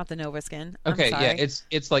 Excuse me, not the Nova skin. Okay, I'm sorry. yeah,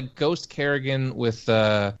 it's like Ghost Kerrigan with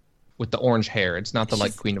the orange hair. It's not the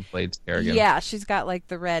like Queen of Blades Kerrigan. Yeah, she's got like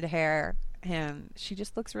the red hair, and she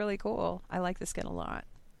just looks really cool. I like the skin a lot.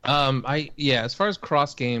 As far as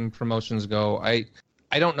cross game promotions go, I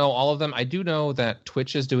don't know all of them. I do know that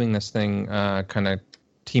Twitch is doing this thing, kind of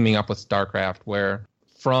teaming up with StarCraft, where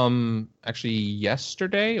from actually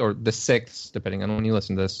yesterday or the 6th, depending on when you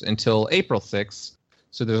listen to this, until April 6th.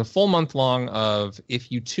 So there's a full month long of,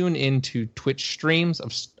 if you tune into Twitch streams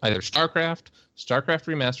of either StarCraft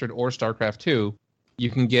Remastered, or StarCraft 2, you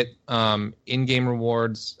can get in-game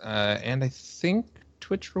rewards, and I think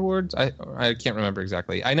Twitch rewards. I can't remember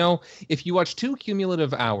exactly. I know if you watch 2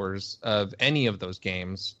 cumulative hours of any of those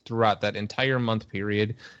games throughout that entire month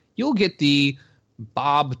period, you'll get the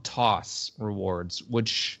Bob Toss rewards,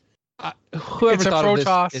 which whoever It's a thought pro of this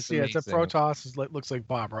toss. is Yeah, it's a amazing. pro toss. It looks like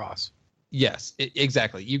Bob Ross. Yes,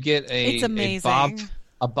 exactly. You get It's amazing.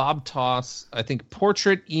 a Bob Toss, I think,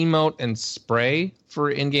 portrait, emote, and spray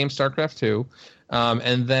for in-game StarCraft 2.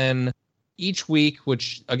 And then each week,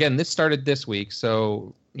 which, again, this started this week,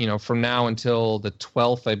 so, from now until the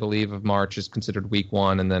 12th, I believe, of March is considered week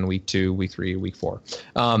 1, and then week 2, week 3, week 4.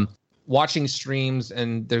 Watching streams,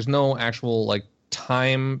 and there's no actual, like,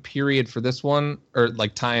 time period for this one, or,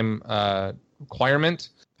 like, time requirement.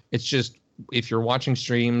 It's just, if you're watching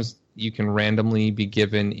streams, you can randomly be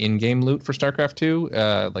given in-game loot for StarCraft 2,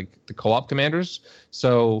 like the co-op commanders.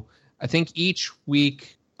 So I think each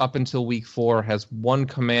week up until week 4 has 1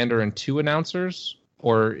 commander and 2 announcers,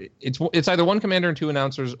 or it's either 1 commander and 2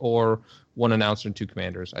 announcers, or 1 announcer and 2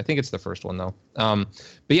 commanders. I think it's the first one though. But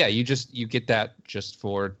yeah, you get that just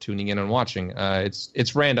for tuning in and watching.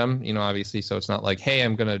 It's random, obviously, so it's not like, hey,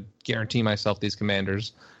 I'm gonna guarantee myself these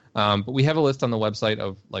commanders. But we have a list on the website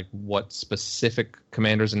of like what specific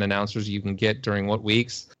commanders and announcers you can get during what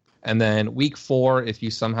weeks. And then week 4, if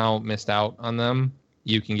you somehow missed out on them,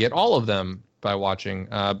 you can get all of them by watching.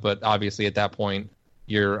 But obviously at that point,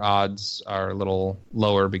 your odds are a little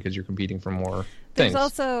lower because you're competing for more things.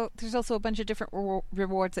 There's also a bunch of different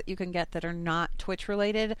rewards that you can get that are not Twitch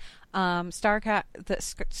related. StarCraft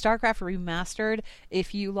Remastered.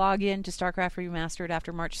 If you log in to StarCraft Remastered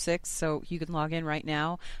after March 6th, so you can log in right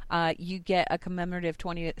now, you get a commemorative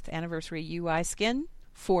 20th anniversary UI skin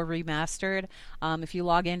for Remastered. If you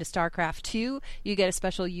log into StarCraft 2, you get a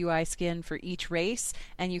special UI skin for each race,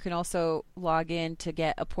 and you can also log in to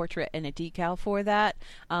get a portrait and a decal for that.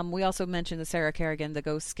 We also mentioned the Sarah Kerrigan, the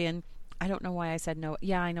Ghost skin. I don't know why I said Nova.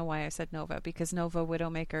 Yeah, I know why I said Nova, because Nova,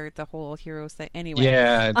 Widowmaker, the whole Heroes thing. Anyway.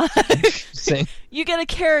 Yeah. You get a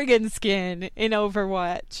Kerrigan skin in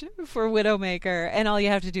Overwatch for Widowmaker, and all you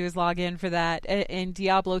have to do is log in for that. In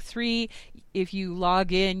Diablo 3, if you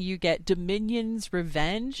log in, you get Dominion's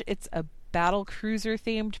Revenge. It's a battle cruiser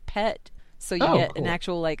themed pet. So you get cool. an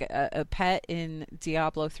actual, like, a pet in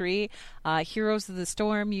Diablo 3. Heroes of the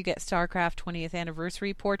Storm, you get StarCraft 20th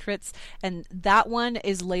Anniversary portraits. And that one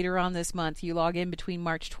is later on this month. You log in between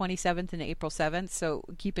March 27th and April 7th, so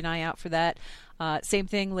keep an eye out for that. Same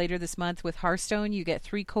thing later this month with Hearthstone. You get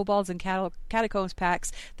 3 Kobolds and Catacombs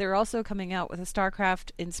packs. They're also coming out with a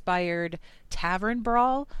StarCraft-inspired Tavern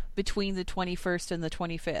Brawl between the 21st and the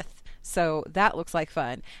 25th. So that looks like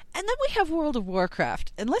fun. And then we have World of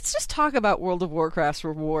Warcraft. And let's just talk about World of Warcraft's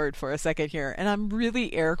reward for a second here. And I'm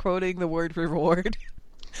really air quoting the word reward.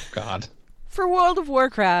 God. For World of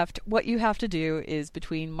Warcraft, what you have to do is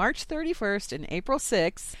between March 31st and April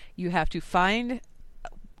 6th, you have to find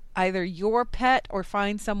either your pet or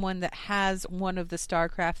find someone that has one of the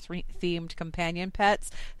StarCraft themed companion pets.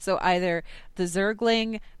 So either the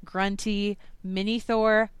Zergling, Grunty,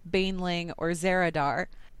 Mini-Thor, Baneling, or Zeradar.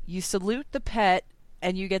 You salute the pet,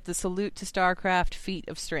 and you get the Salute to StarCraft Feat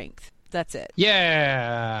of Strength. That's it.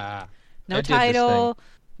 Yeah. No title,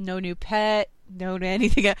 No new pet. No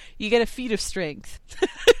anything. You get a feat of strength.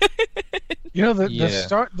 You know, the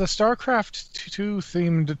StarCraft 2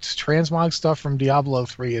 themed transmog stuff from Diablo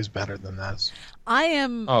 3 is better than this. I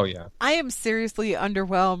am. Oh yeah. I am seriously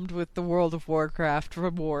underwhelmed with the World of Warcraft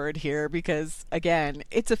reward here because, again,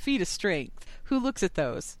 it's a feat of strength. Who looks at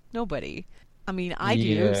those? Nobody. I mean, I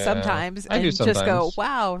do sometimes, and just go,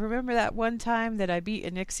 "Wow! Remember that one time that I beat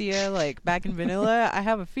Onyxia, like back in vanilla? I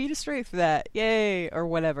have a feat of strength for that, yay!" or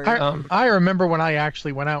whatever. I remember when I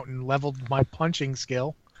actually went out and leveled my punching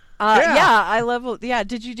skill. I leveled. Yeah,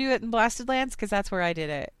 did you do it in Blasted Lands? Because that's where I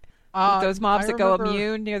did it. With those mobs that go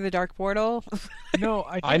immune near the Dark Portal. No,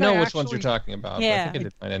 I know which ones you're talking about. Yeah, I think I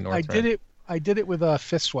did mine in Northrend. I did it with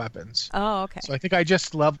fist weapons. Oh, okay. So I think I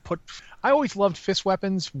just I always loved fist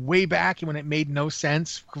weapons way back when it made no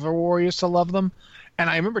sense for warriors to love them. And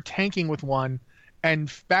I remember tanking with one,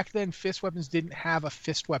 and back then fist weapons didn't have a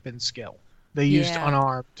fist weapon skill. They used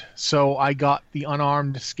unarmed. So I got the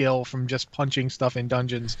unarmed skill from just punching stuff in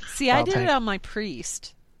dungeons. See, I did it on my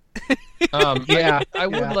priest. I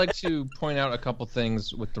would like to point out a couple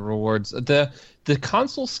things with the rewards. The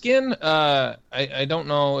console skin, I don't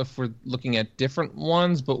know if we're looking at different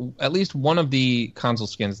ones, but at least one of the console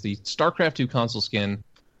skins, the StarCraft 2 console skin,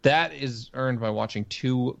 that is earned by watching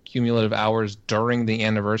 2 cumulative hours during the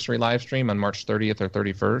anniversary live stream on March 30th or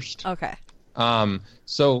 31st. Okay.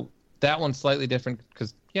 So that one's slightly different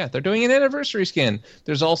because, they're doing an anniversary skin.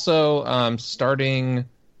 There's also, starting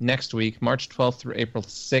next week, March 12th through April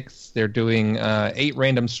 6th, they're doing 8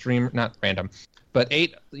 random not random, but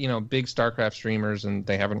 8 big StarCraft streamers, and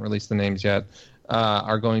they haven't released the names yet,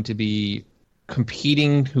 are going to be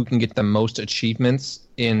competing who can get the most achievements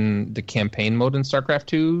in the campaign mode in StarCraft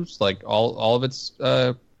 2's, like all of its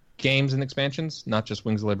games and expansions, not just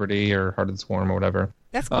Wings of Liberty or Heart of the Swarm or whatever.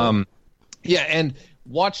 That's cool. And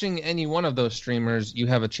watching any one of those streamers, you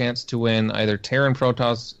have a chance to win either Terran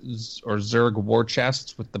Protoss or Zerg war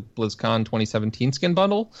chests with the BlizzCon 2017 skin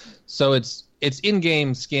bundle. So it's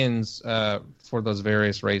in-game skins for those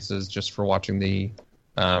various races just for watching the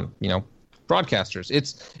broadcasters.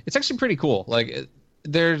 It's actually pretty cool. Like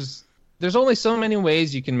there's only so many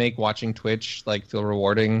ways you can make watching Twitch like feel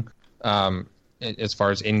rewarding as far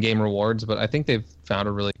as in-game rewards, but I think they've found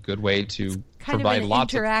a really good way to provide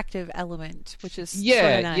lots of interactive element, which is nice.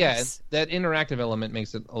 Yeah, that interactive element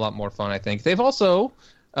makes it a lot more fun, I think. They've also,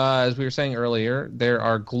 as we were saying earlier, there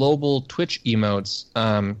are global Twitch emotes,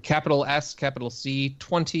 capital S, capital C,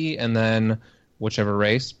 20, and then whichever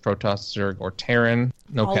race, Protoss, Zerg, or Terran.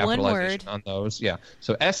 No all capitalization on those. Yeah,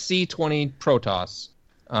 so SC20 Protoss.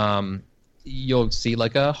 You'll see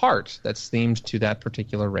like a heart that's themed to that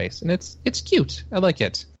particular race, and it's cute. I like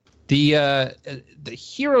it. The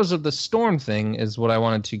Heroes of the Storm thing is what I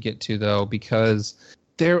wanted to get to, though, because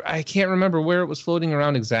I can't remember where it was floating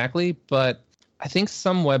around exactly, but I think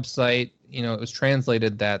some website, it was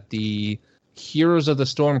translated that the Heroes of the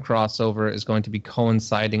Storm crossover is going to be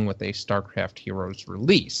coinciding with a StarCraft Heroes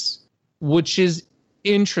release, which is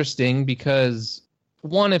interesting because,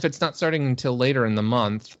 one, if it's not starting until later in the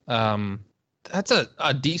month, that's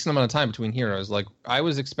a decent amount of time between heroes. Like, I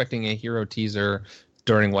was expecting a hero teaser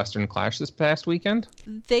during Western Clash this past weekend.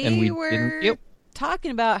 They were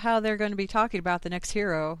talking about how they're going to be talking about the next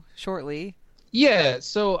hero shortly. Yeah,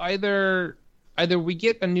 so either we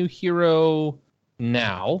get a new hero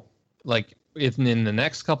now, like in the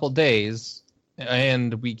next couple days,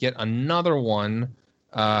 and we get another one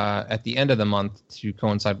at the end of the month to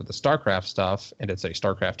coincide with the StarCraft stuff, and it's a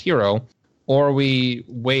StarCraft hero, or we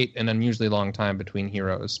wait an unusually long time between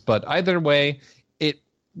heroes. But either way, it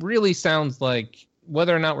really sounds like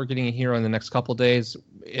whether or not we're getting a hero in the next couple days,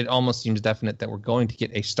 it almost seems definite that we're going to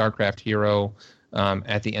get a StarCraft hero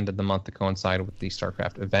at the end of the month to coincide with the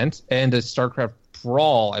StarCraft event. And a StarCraft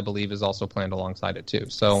Brawl, I believe, is also planned alongside it, too.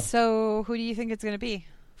 So who do you think it's going to be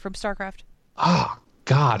from StarCraft? Oh,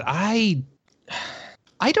 God, I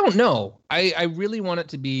don't know. I really want it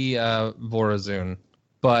to be Vorazun,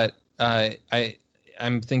 but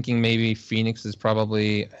I'm thinking maybe Phoenix is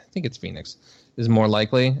probably... I think it's Phoenix is more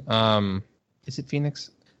likely. Is it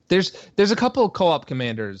Phoenix? There's a couple of co-op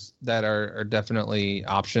commanders that are definitely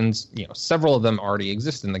options. Several of them already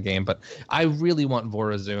exist in the game, but I really want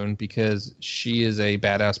Vorazun because she is a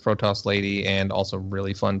badass Protoss lady and also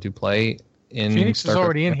really fun to play. Phoenix is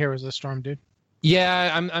already in Heroes of the Storm, dude.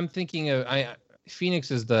 Yeah, I'm thinking of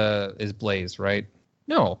Phoenix is Blaze, right?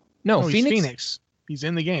 No, Phoenix. He's Phoenix. He's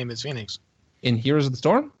in the game. It's Phoenix. In Heroes of the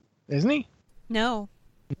Storm? Isn't he? No,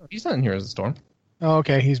 he's not in Heroes of the Storm. Oh,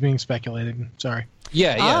 okay. He's being speculated. Sorry.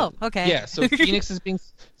 Yeah. Oh, okay. Yeah. So Phoenix is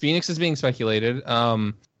being speculated.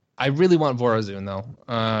 I really want Vorazun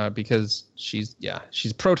though, because she's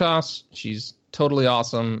Protoss. She's totally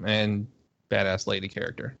awesome and badass lady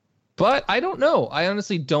character. But I don't know. I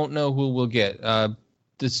honestly don't know who we'll get. The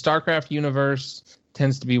StarCraft universe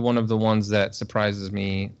tends to be one of the ones that surprises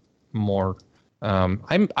me more.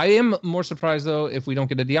 I am more surprised though if we don't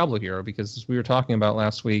get a Diablo hero, because as we were talking about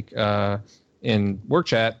last week in work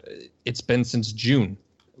chat, it's been since June.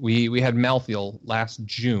 We had Malthael last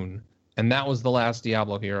June, and that was the last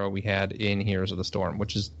Diablo hero we had in Heroes of the Storm,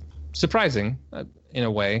 which is surprising in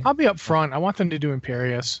a way. I'll be up front. I want them to do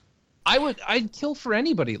Imperius. I'd kill for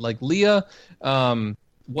anybody like Leah.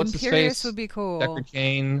 What's his face? Would be cool. Deckard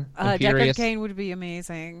Cain. Deckard Cain would be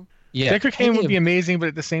amazing. Yeah, Deckard Cain would be amazing, but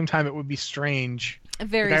at the same time, it would be strange.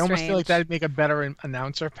 Very I strange. almost feel like that'd make a better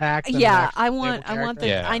announcer pack. Than I want that.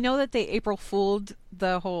 Yeah. I know that they April Fooled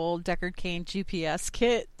the whole Deckard Cain GPS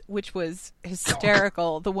kit, which was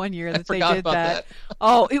hysterical the one year that they did that.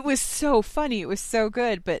 Oh, it was so funny. It was so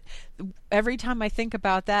good. But every time I think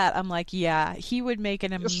about that, I'm like, yeah, he would make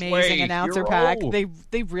an amazing announcer pack.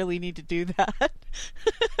 They really need to do that.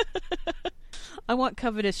 I want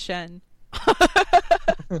Covetous Shen.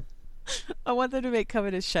 I want them to make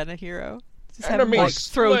Covetous Shen a hero. Just have him like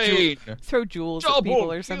throw jewels at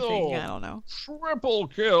people or something. I don't know. Triple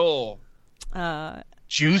kill.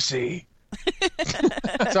 Juicy.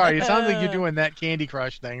 Sorry, it sounds like you're doing that Candy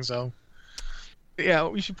Crush thing. So, yeah,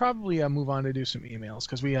 we should probably move on to do some emails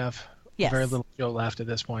because we have very little show left at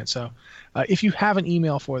this point. So, if you have an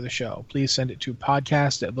email for the show, please send it to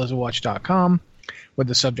podcast@blizzardwatch.com with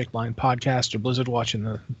the subject line podcast or Blizzard Watch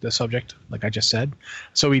in the subject, like I just said,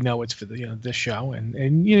 so we know it's for this show.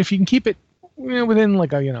 And if you can keep it within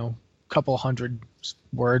like a couple hundred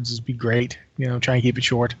words, would be great. Try and keep it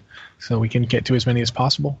short so we can get to as many as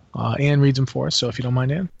possible. Anne reads them for us, so if you don't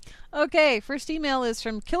mind, Anne. Okay, first email is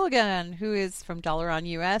from Killigan, who is from $on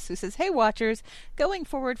US, who says, "Hey Watchers, going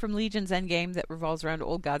forward from Legion's endgame that revolves around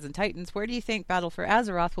old gods and titans, where do you think Battle for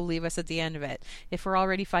Azeroth will leave us at the end of it? If we're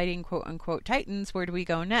already fighting quote-unquote titans, where do we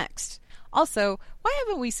go next? Also, why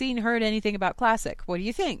haven't we heard anything about Classic? What do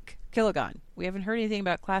you think?" Killigan, we haven't heard anything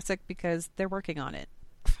about Classic because they're working on it.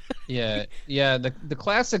 Yeah. The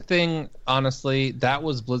Classic thing, honestly, that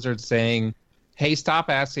was Blizzard saying, hey, stop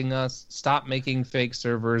asking us, stop making fake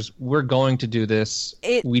servers, we're going to do this,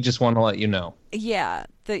 we just want to let you know. Yeah,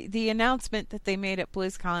 the announcement that they made at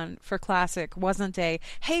BlizzCon for Classic wasn't a,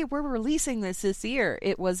 hey, we're releasing this year.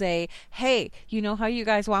 It was a, hey, you know how you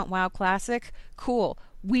guys want WoW Classic? Cool,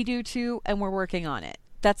 we do too, and we're working on it.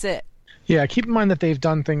 That's it. Yeah, keep in mind that they've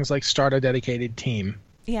done things like start a dedicated team.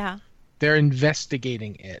 Yeah. They're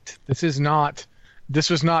investigating it. This was not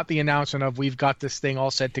the announcement of we've got this thing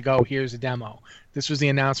all set to go, here's a demo. This was the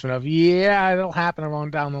announcement of, it'll happen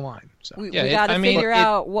around down the line. So we got to figure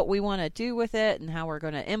out what we want to do with it and how we're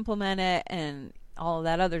going to implement it and all of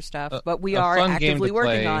that other stuff. But we are actively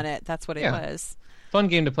working on it. That's what it was. Fun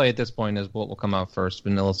game to play at this point is what will come out first,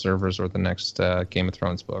 vanilla servers or the next Game of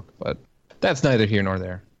Thrones book. But that's neither here nor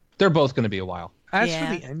there. They're both going to be a while. As for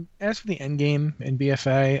the end game in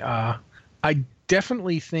BFA, I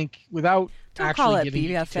definitely think without Don't call it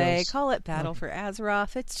BFA. Call it Battle for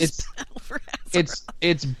Azeroth. It's Battle for Azeroth.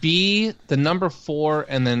 It's B, the number 4,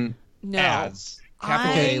 and then Az.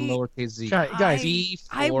 Capital A, lowercase z. Guys, B4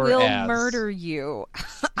 I will Az. murder you.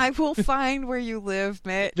 I will find where you live,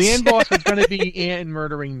 Mitch. The end boss is going to be Ann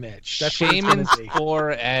murdering Mitch. That's what it's going to be.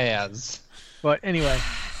 for Az. But anyway,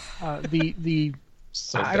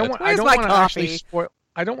 So I don't want to actually spoil.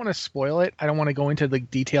 I don't want to spoil it. I don't want to go into the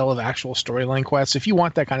detail of actual storyline quests. If you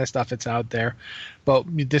want that kind of stuff, it's out there. But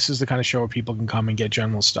this is the kind of show where people can come and get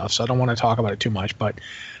general stuff. So I don't want to talk about it too much. But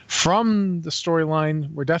from the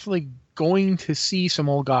storyline, we're definitely going to see some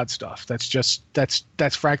old god stuff. That's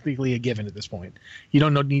practically a given at this point. You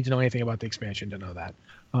don't need to know anything about the expansion to know that.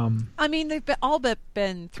 I mean, they've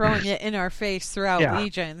been throwing it in our face throughout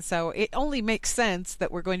Legion, so it only makes sense that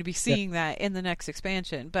we're going to be seeing that in the next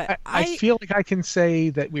expansion. But I feel like I can say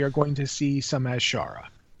that we are going to see some Azshara,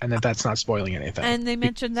 and that's not spoiling anything. And they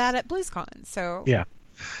mentioned that at BlizzCon, so yeah.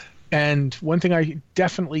 And one thing I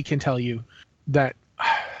definitely can tell you that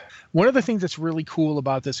one of the things that's really cool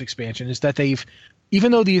about this expansion is that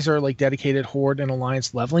even though these are like dedicated Horde and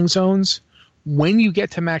Alliance leveling zones, when you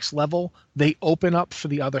get to max level, they open up for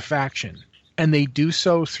the other faction. And they do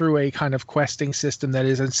so through a kind of questing system that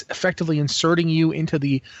is effectively inserting you into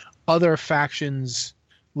the other faction's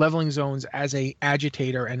leveling zones as a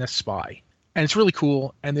agitator and a spy. And it's really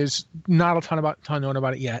cool, and there's not a ton known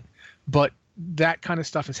about it yet. But that kind of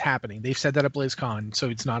stuff is happening. They've said that at BlizzCon, so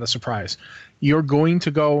it's not a surprise. You're going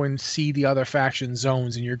to go and see the other faction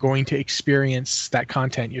zones, and you're going to experience that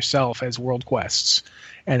content yourself as world quests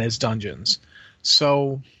and as dungeons.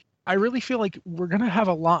 So I really feel like we're going to have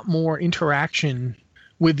a lot more interaction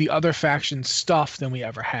with the other faction stuff than we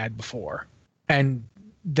ever had before. And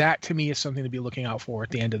that, to me, is something to be looking out for at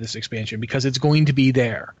the end of this expansion, because it's going to be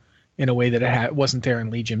there in a way that it wasn't there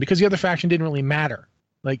in Legion, because the other faction didn't really matter.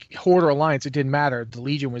 Like Horde or Alliance, it didn't matter. The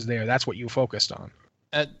Legion was there. That's what you focused on.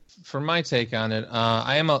 For my take on it,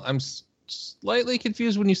 I'm slightly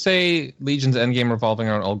confused when you say Legion's endgame revolving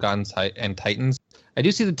around Old God and Titans. I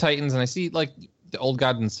do see the Titans, and I see like the Old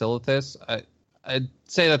God and Silithus. I'd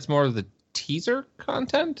say that's more of the teaser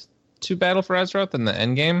content to Battle for Azeroth than the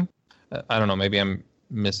endgame. I don't know. Maybe I'm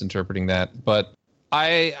misinterpreting that, but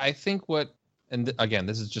I think again,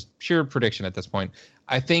 this is just pure prediction at this point.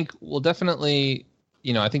 I think we'll definitely.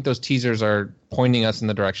 I think those teasers are pointing us in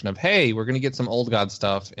the direction of, hey, we're going to get some Old God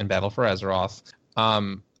stuff in Battle for Azeroth.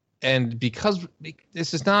 And because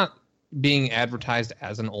this is not being advertised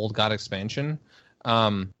as an Old God expansion,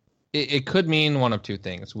 it could mean one of two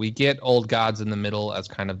things. We get Old Gods in the middle as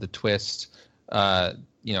kind of the twist,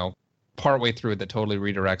 partway through it that totally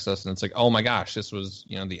redirects us. And it's like, oh my gosh, this was,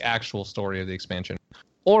 the actual story of the expansion.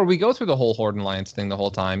 Or we go through the whole Horde and Alliance thing the whole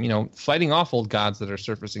time, fighting off Old Gods that are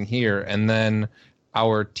surfacing here, and then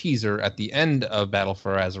our teaser at the end of Battle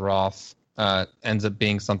for Azeroth ends up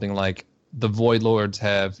being something like the Void Lords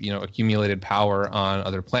have, accumulated power on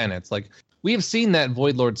other planets. Like, we have seen that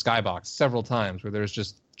Void Lord skybox several times where there's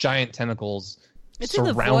just giant tentacles surrounding. It's in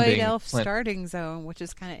the Void Elf starting zone, which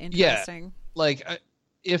is kind of interesting. Yeah, like,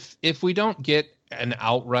 if we don't get an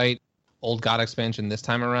outright Old God expansion this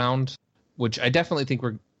time around, which I definitely think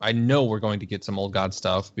I know we're going to get some Old God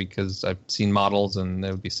stuff because I've seen models and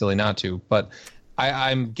it would be silly not to, but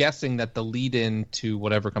I'm guessing that the lead-in to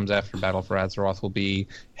whatever comes after Battle for Azeroth will be,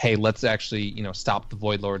 hey, let's actually, stop the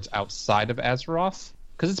Void Lords outside of Azeroth.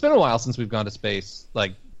 Because it's been a while since we've gone to space,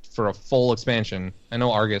 like, for a full expansion. I know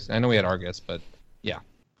we had Argus, but yeah.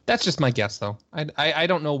 That's just my guess, though. I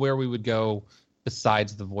don't know where we would go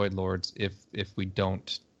besides the Void Lords if we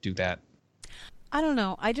don't do that. I don't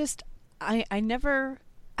know. I don't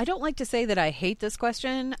like to say that I hate this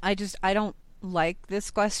question. I don't like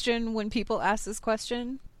this question when people ask this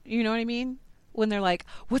question. You know what I mean? When they're like,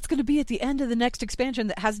 what's going to be at the end of the next expansion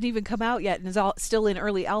that hasn't even come out yet and is all still in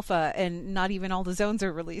early alpha and not even all the zones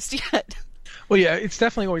are released yet. Well, yeah, it's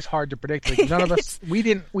definitely always hard to predict. Like, none of us, we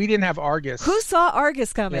didn't have Argus. Who saw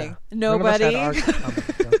Argus coming? Yeah. Nobody. None of us had Argus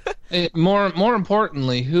coming, More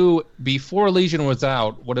importantly, who before Legion was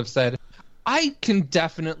out would have said, I can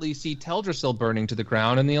definitely see Teldrassil burning to the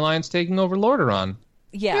ground and the Alliance taking over Lordaeron.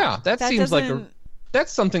 Yeah, that seems like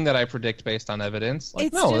that's something that I predict based on evidence.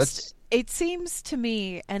 Like, it seems to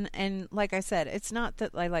me, and like I said, it's not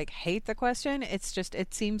that I hate the question. It's just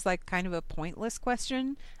it seems like kind of a pointless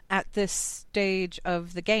question at this stage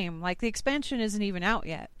of the game. Like, the expansion isn't even out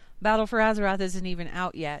yet. Battle for Azeroth isn't even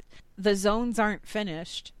out yet. The zones aren't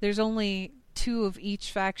finished. There's only 2 of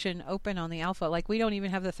each faction open on the alpha. Like, we don't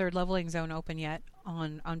even have the 3rd leveling zone open yet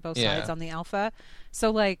on both sides on the alpha.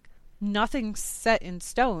 So nothing's set in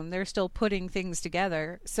stone. They're still putting things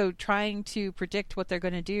together. So trying to predict what they're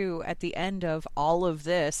going to do at the end of all of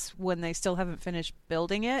this when they still haven't finished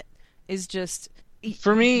building it is just...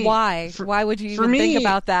 For me... Why? Why would you even think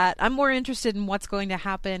about that? I'm more interested in what's going to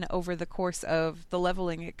happen over the course of the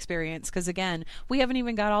leveling experience, because, again, we haven't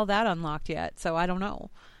even got all that unlocked yet, so I don't know.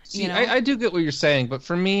 See, I do get what you're saying, but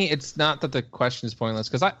for me, it's not that the question is pointless,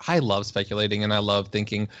 because I love speculating and I love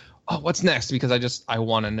thinking, oh, what's next? Because I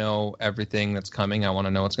want to know everything that's coming. I want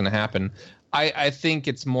to know what's going to happen. I think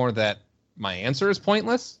it's more that my answer is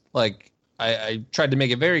pointless. Like, I tried to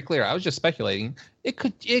make it very clear. I was just speculating. It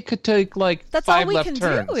could take that's 5 all we left can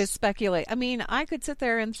turns. do is speculate. I mean, I could sit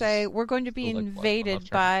there and say we're going to be invaded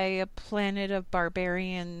by a planet of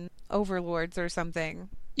barbarian overlords or something.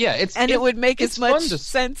 Yeah, it would make as much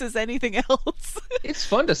sense as anything else. It's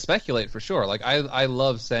fun to speculate for sure. Like, I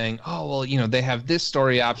love saying, oh, well, they have this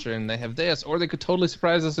story option, they have this, or they could totally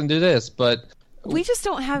surprise us and do this, but we just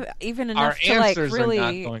don't have even enough our to answers really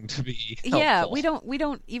are not going to be helpful. Yeah, we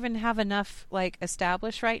don't even have enough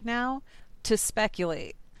established right now to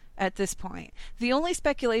speculate at this point. The only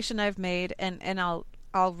speculation I've made, and I'll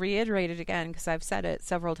reiterate it again because I've said it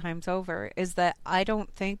several times over, is that I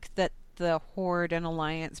don't think that the Horde and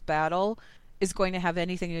Alliance battle is going to have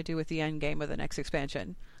anything to do with the end game of the next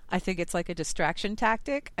expansion. I think it's like a distraction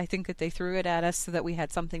tactic. I think that they threw it at us so that we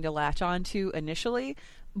had something to latch on to initially,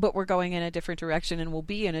 but we're going in a different direction, and we'll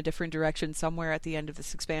be in a different direction somewhere at the end of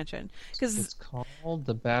this expansion. Because it's called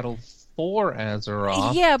the Battle for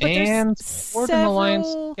Azeroth. Yeah, but and there's Horde and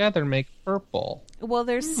Alliance together make purple. Well,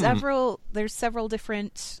 there's several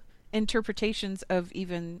different interpretations of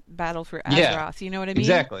even Battle for Azeroth. Yeah, you know what I mean?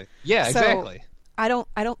 Exactly. Yeah, So, exactly. I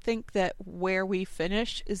don't think that where we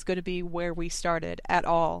finish is going to be where we started at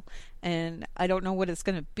all, and I don't know what it's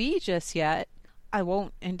going to be just yet. I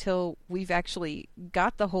won't until we've actually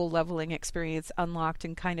got the whole leveling experience unlocked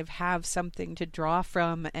and kind of have something to draw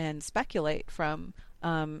from and speculate from.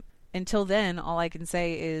 Until then, all I can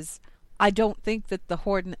say is I don't think that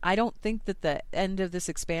the end of this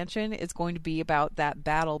expansion is going to be about that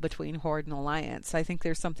battle between Horde and Alliance. I think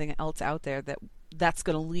there's something else out there that's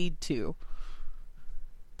going to lead to.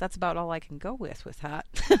 That's about all I can go with that.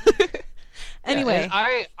 Anyway,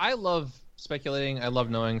 yeah, I love speculating. I love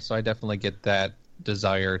knowing, so I definitely get that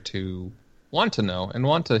desire to want to know and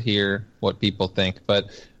want to hear what people think.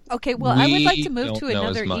 But okay, well, I would like to move to know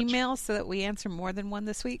another email so that we answer more than one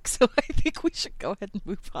this week. So I think we should go ahead and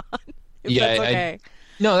move on. If that's okay.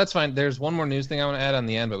 No, that's fine. There's one more news thing I want to add on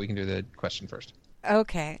the end, but we can do the question first.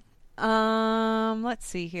 Okay. Let's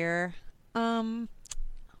see here.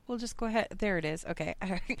 We'll just go ahead. There it is. Okay.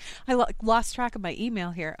 I lost track of my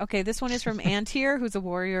email here. Okay, this one is from Antir, who's a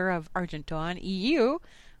warrior of Argent Dawn, EU,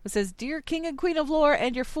 who says, "Dear King and Queen of Lore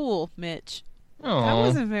and your fool, Mitch." Oh, that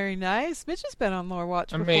wasn't very nice. Mitch has been on Lore Watch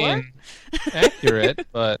before. I mean, accurate,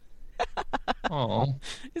 but... Oh.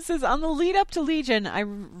 It says, on the lead up to Legion, I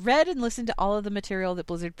read and listened to all of the material that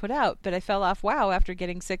Blizzard put out, but I fell off WoW after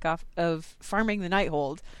getting sick of farming the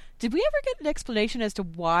Nighthold. Did we ever get an explanation as to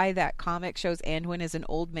why that comic shows Anduin as an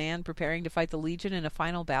old man preparing to fight the Legion in a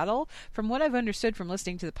final battle? From what I've understood from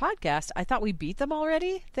listening to the podcast, I thought we beat them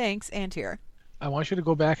already. Thanks, Antir. I want you to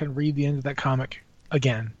go back and read the end of that comic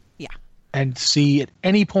again. Yeah. And see at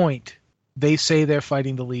any point they say they're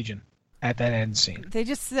fighting the Legion at that end scene. They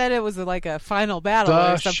just said it was like a final battle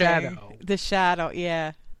or something. Shadow. The Shadow,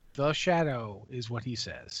 yeah. The Shadow is what he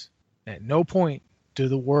says. At no point do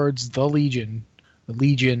the words the Legion,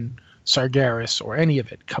 Sargeras, or any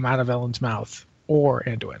of it come out of Ellen's mouth or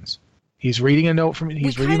Anduin's. He's reading a note from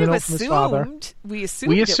his father. We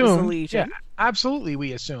assumed it was the Legion. Yeah, absolutely,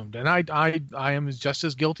 we assumed, and I am just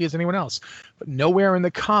as guilty as anyone else. But nowhere in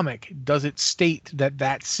the comic does it state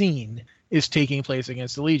that scene is taking place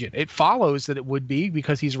against the Legion. It follows that it would be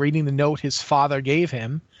because he's reading the note his father gave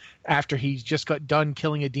him after he just got done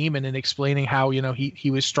killing a demon and explaining how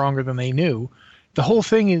he was stronger than they knew. The whole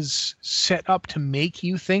thing is set up to make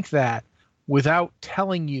you think that without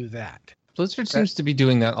telling you that. Blizzard seems to be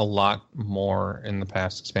doing that a lot more in the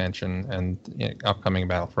past expansion and upcoming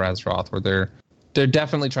Battle for Azeroth, where they're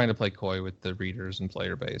definitely trying to play coy with the readers and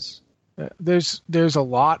player base. There's a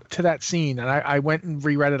lot to that scene, and I went and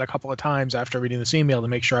reread it a couple of times after reading this email to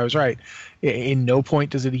make sure I was right. In no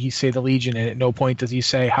point does he say the Legion, and at no point does he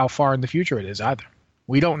say how far in the future it is either.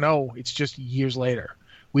 We don't know. It's just years later.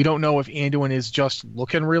 We don't know if Anduin is just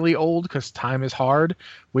looking really old because time is hard.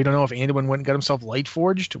 We don't know if Anduin went and got himself light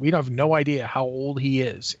forged. We have no idea how old he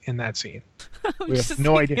is in that scene. We have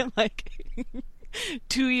no idea. Like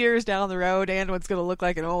 2 years down the road, Anduin's going to look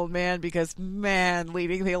like an old man because, man,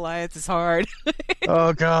 leading the Alliance is hard.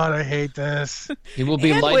 Oh, God, I hate this. He will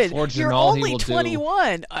be light forged in all he will do. You're only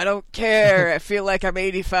 21. I don't care. I feel like I'm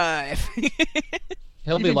 85.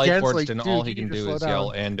 He'll be light forged and all he can do is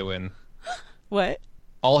yell Anduin. What?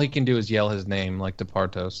 All he can do is yell his name, like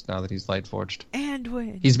Departos, now that he's light forged.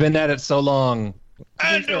 Anduin. He's been at it so long.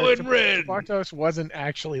 Anduin Red. Departos wasn't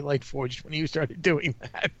actually light forged when you started doing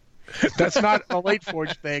that. That's not a light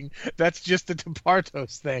forged thing. That's just a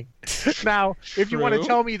Departos thing. Now, if you want to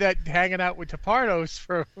tell me that hanging out with Departos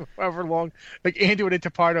for however long, like Anduin and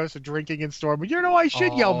Departos are drinking in Storm, I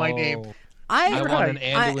should yell my name. I want an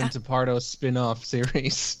Anduin Departos spin-off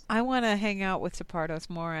series. I want to hang out with Departos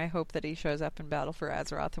more. I hope that he shows up in Battle for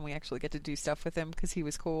Azeroth and we actually get to do stuff with him because he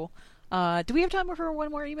was cool. Do we have time for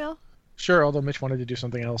one more email? Sure, although Mitch wanted to do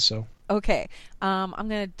something else, so... Okay. I'm going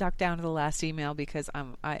to duck down to the last email because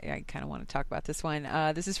I kind of want to talk about this one.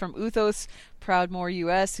 This is from Uthos Proudmore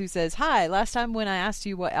US, who says, "Hi, last time when I asked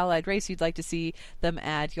you what allied race you'd like to see them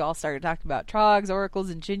add, you all started talking about Trogs, Oracles,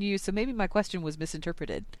 and Jinyu, so maybe my question was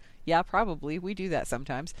misinterpreted." Yeah, probably. We do that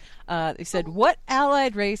sometimes. They said, "What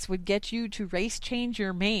allied race would get you to race change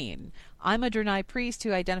your main? I'm a Draenei priest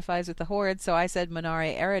who identifies with the Horde, so I said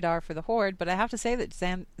Minare Eridar for the Horde, but I have to say that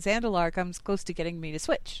Zandalar comes close to getting me to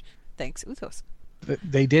switch. Thanks, Uthos."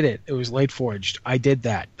 They did it. It was light forged. I did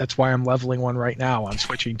that. That's why I'm leveling one right now. I'm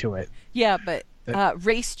switching to it. Yeah, but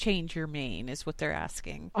Race change your main is what they're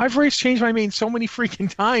asking. I've race changed my main so many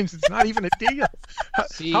freaking times. It's not even a deal.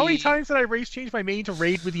 How many times did I race change my main to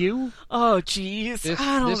raid with you? Oh, jeez.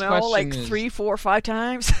 I don't know, like 3, 4, 5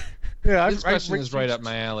 times. Yeah, this question is right up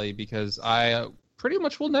my alley because I pretty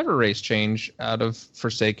much will never race change out of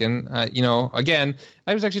Forsaken. Again,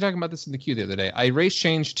 I was actually talking about this in the queue the other day. I race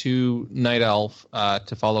changed to Night Elf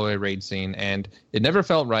to follow a raid scene, and it never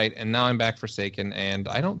felt right, and now I'm back Forsaken, and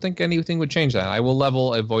I don't think anything would change that. I will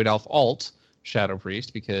level a Void Elf alt Shadow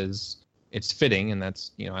Priest because it's fitting, and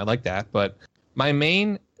that's, I like that. But my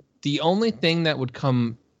main, the only thing that would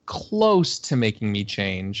come close to making me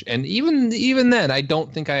change, and even then, I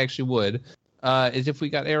don't think I actually would, is if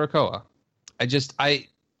we got Arakoa.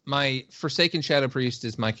 My Forsaken Shadow Priest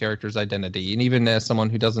is my character's identity, and even as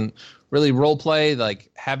someone who doesn't really roleplay,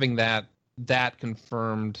 like having that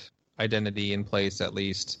confirmed identity in place at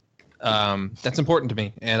least, that's important to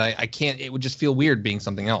me, and I can't. It would just feel weird being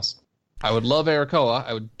something else. I would love Arakoa.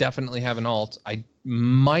 I would definitely have an alt. I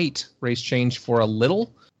might race change for a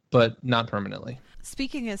little, but not permanently.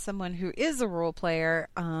 Speaking as someone who is a role player,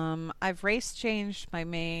 I've race changed my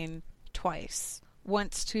main twice.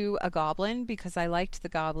 Once to a goblin because I liked the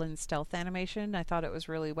goblin stealth animation. I thought it was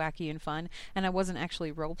really wacky and fun, and I wasn't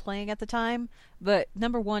actually role-playing at the time. But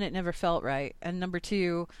number one, it never felt right. And number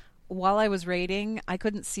two, while I was raiding, I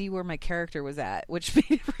couldn't see where my character was at, which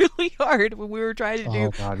made it really hard when we were trying to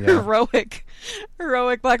do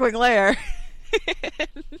heroic Blackwing Lair.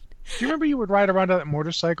 Do you remember you would ride around on that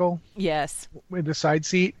motorcycle? Yes. With the side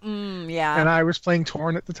seat? Yeah. And I was playing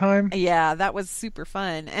Torn at the time? Yeah, that was super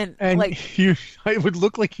fun. And like it would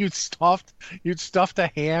look like you'd stuffed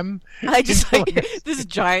a ham. I just this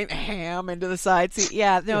giant ham into the side seat.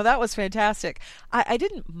 Yeah, no, that was fantastic. I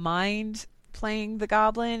didn't mind playing the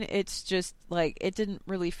goblin. It's just like it didn't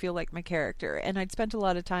really feel like my character. And I'd spent a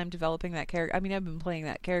lot of time developing that character. I mean, I've been playing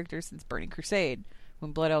that character since Burning Crusade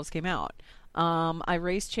when Blood Elves came out. I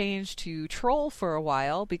race changed to Troll for a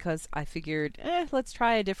while because I figured, let's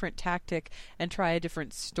try a different tactic and try a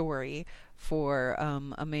different story for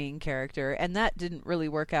a main character. And that didn't really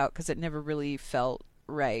work out because it never really felt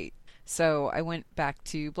right. So I went back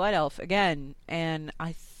to Blood Elf again, and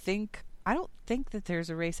I don't think that there's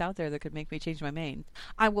a race out there that could make me change my main.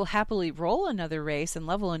 I will happily roll another race and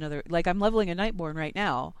level another, like I'm leveling a Nightborn right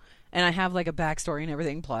now, and I have like a backstory and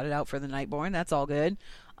everything plotted out for the Nightborn. That's all good.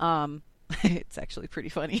 It's actually pretty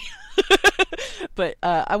funny. But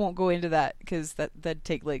I won't go into that because that'd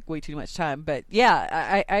take like way too much time. But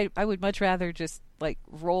yeah, I would much rather just like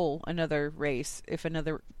roll another race. If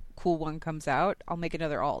another cool one comes out, I'll make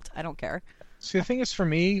another alt. I don't care. See, the thing is, for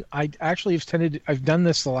me, I actually I've done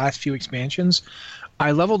this the last few expansions.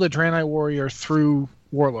 I leveled a Draenei Warrior through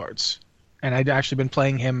Warlords, and I'd actually been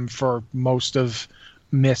playing him for most of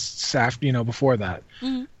Mists after, before that.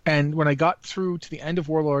 Mm-hmm. And when I got through to the end of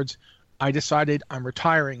Warlords, I decided I'm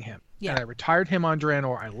retiring him. Yeah. And I retired him on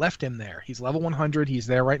Draenor. I left him there. He's level 100. He's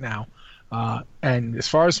there right now. And as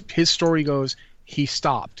far as his story goes, he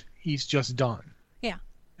stopped. He's just done. Yeah.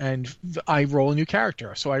 And I roll a new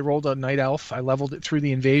character. So I rolled a Night Elf. I leveled it through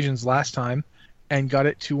the invasions last time and got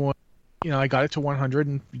it to, I got it to 100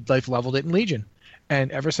 and I've leveled it in Legion.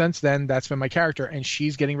 And ever since then, that's been my character. And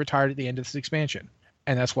she's getting retired at the end of this expansion.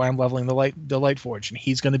 And that's why I'm leveling the Lightforge. And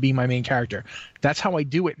he's going to be my main character. That's how I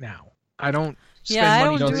do it now. I don't spend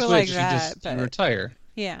money. I don't do it switch, like you that. Just retire.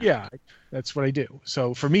 Yeah. Yeah, that's what I do.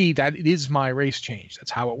 So for me, that is my race change.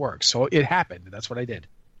 That's how it works. So it happened. That's what I did.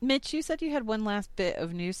 Mitch, you said you had one last bit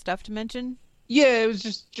of new stuff to mention? Yeah, it was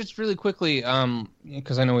just really quickly,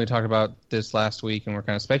 because I know we talked about this last week and we're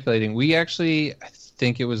kind of speculating. We actually, I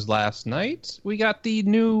think it was last night, we got the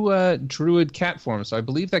new Druid cat form. So I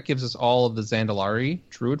believe that gives us all of the Zandalari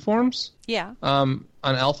Druid forms. Yeah. On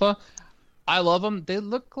Alpha. I love them. They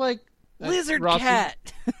look like Lizard Rossi,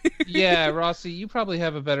 cat. Yeah, Rossi, you probably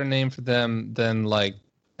have a better name for them than like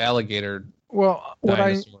alligator. Well, what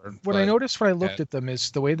I noticed when I looked at them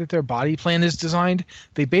is the way that their body plan is designed.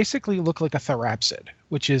 They basically look like a therapsid,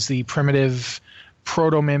 which is the primitive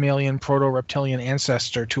proto-mammalian, proto-reptilian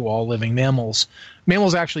ancestor to all living mammals.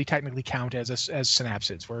 Mammals actually technically count as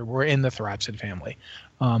synapsids. We're in the therapsid family.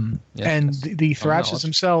 And the therapsids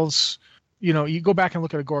themselves, you go back and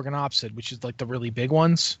look at a gorgonopsid, which is like the really big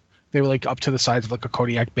ones. They were like up to the size of like a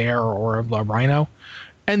Kodiak bear or a rhino.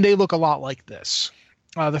 And they look a lot like this.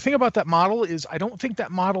 The thing about that model is I don't think that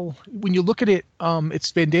model, when you look at it,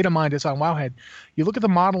 it's been data mined, it's on Wowhead. You look at the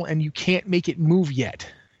model and you can't make it move yet.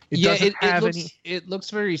 It looks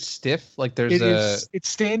very stiff. Like it's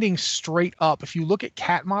standing straight up. If you look at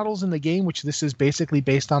cat models in the game, which this is basically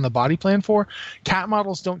based on the body plan for, cat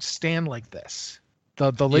models don't stand like this.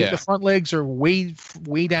 The front legs are way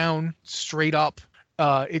down, straight up.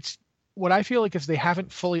 It's what I feel like is they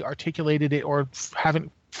haven't fully articulated it or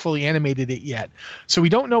haven't fully animated it yet. So we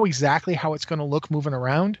don't know exactly how it's going to look moving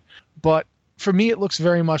around, but for me it looks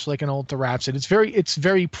very much like an old Therapsid. It's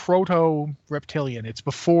very proto-reptilian. It's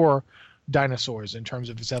before dinosaurs in terms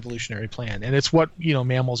of its evolutionary plan, and it's what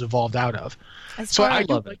mammals evolved out of. I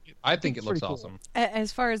love it. I think it looks awesome.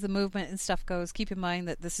 As far as the movement and stuff goes, keep in mind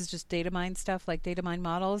that this is just data mine stuff, like data mine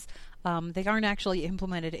models. They aren't actually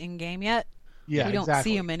implemented in game yet. Yeah, we don't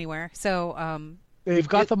see them anywhere. So they've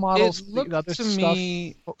got the models. It looks to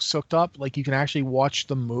me soaked up, like you can actually watch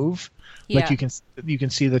them move. Like you can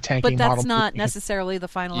see the tanking model. But that's not necessarily the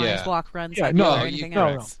finalized walk runs or anything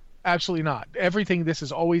else. Absolutely not. Everything. This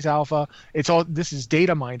is always alpha. This is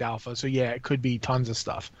data mined alpha. So yeah, it could be tons of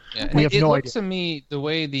stuff. Yeah. We have no idea. It looks to me the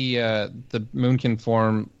way the Moonkin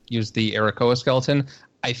form used the Arakoa skeleton.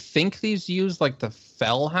 I think these use like the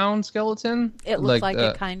Fellhound skeleton. It looks like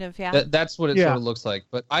it kind of, yeah. That's what it sort of looks like.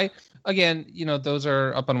 But again, those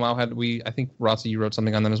are up on Wowhead. I think Rossi, you wrote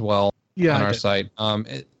something on them as well on our site. I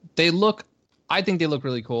think they look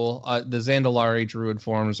really cool. The Zandalari Druid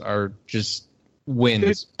forms are just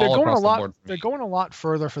wins all across the board. They're going a lot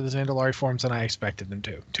further for the Zandalari forms than I expected them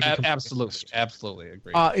to. Absolutely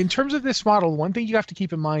agree. In terms of this model, one thing you have to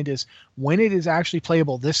keep in mind is when it is actually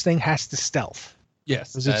playable, this thing has to stealth.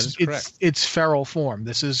 Yes, that is correct. It's feral form.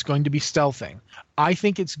 This is going to be stealthing. I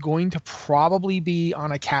think it's going to probably be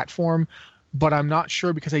on a cat form, but I'm not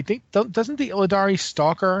sure because I think doesn't the Illidari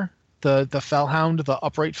Stalker, the Fellhound, the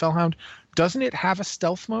upright Fellhound, doesn't it have a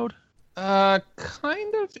stealth mode? Kind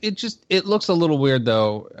of. It looks a little weird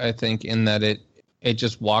though, I think, in that it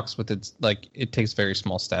just walks with it takes very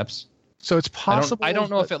small steps. So it's possible. I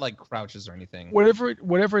don't know if it like crouches or anything.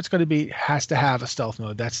 Whatever it's going to be has to have a stealth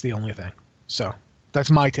mode. That's the only thing. So that's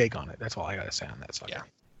my take on it. That's all I got to say on that subject.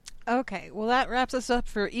 Yeah. Okay. Well, that wraps us up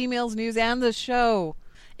for emails, news, and the show.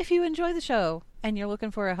 If you enjoy the show and you're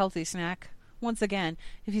looking for a healthy snack, once again,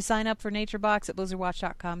 if you sign up for NatureBox at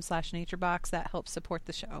blizzardwatch.com/naturebox, that helps support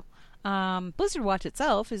the show. Blizzard Watch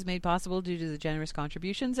itself is made possible due to the generous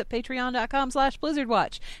contributions at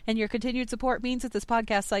patreon.com/blizzardwatch, and your continued support means that this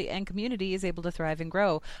podcast site and community is able to thrive and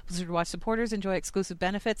grow. Blizzard Watch supporters enjoy exclusive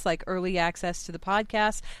benefits like early access to the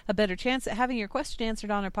podcast, a better chance at having your question answered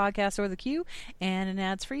on our podcast or the queue, and an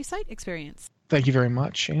ads-free site experience. Thank you very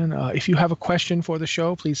much. And if you have a question for the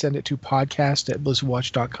show, please send it to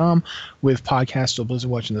podcast@blizzardwatch.com with podcast or Blizzard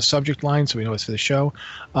Watch in the subject line so we know it's for the show.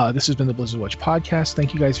 This has been the Blizzard Watch podcast.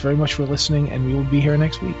 Thank you guys very much for listening, and we will be here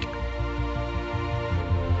next week.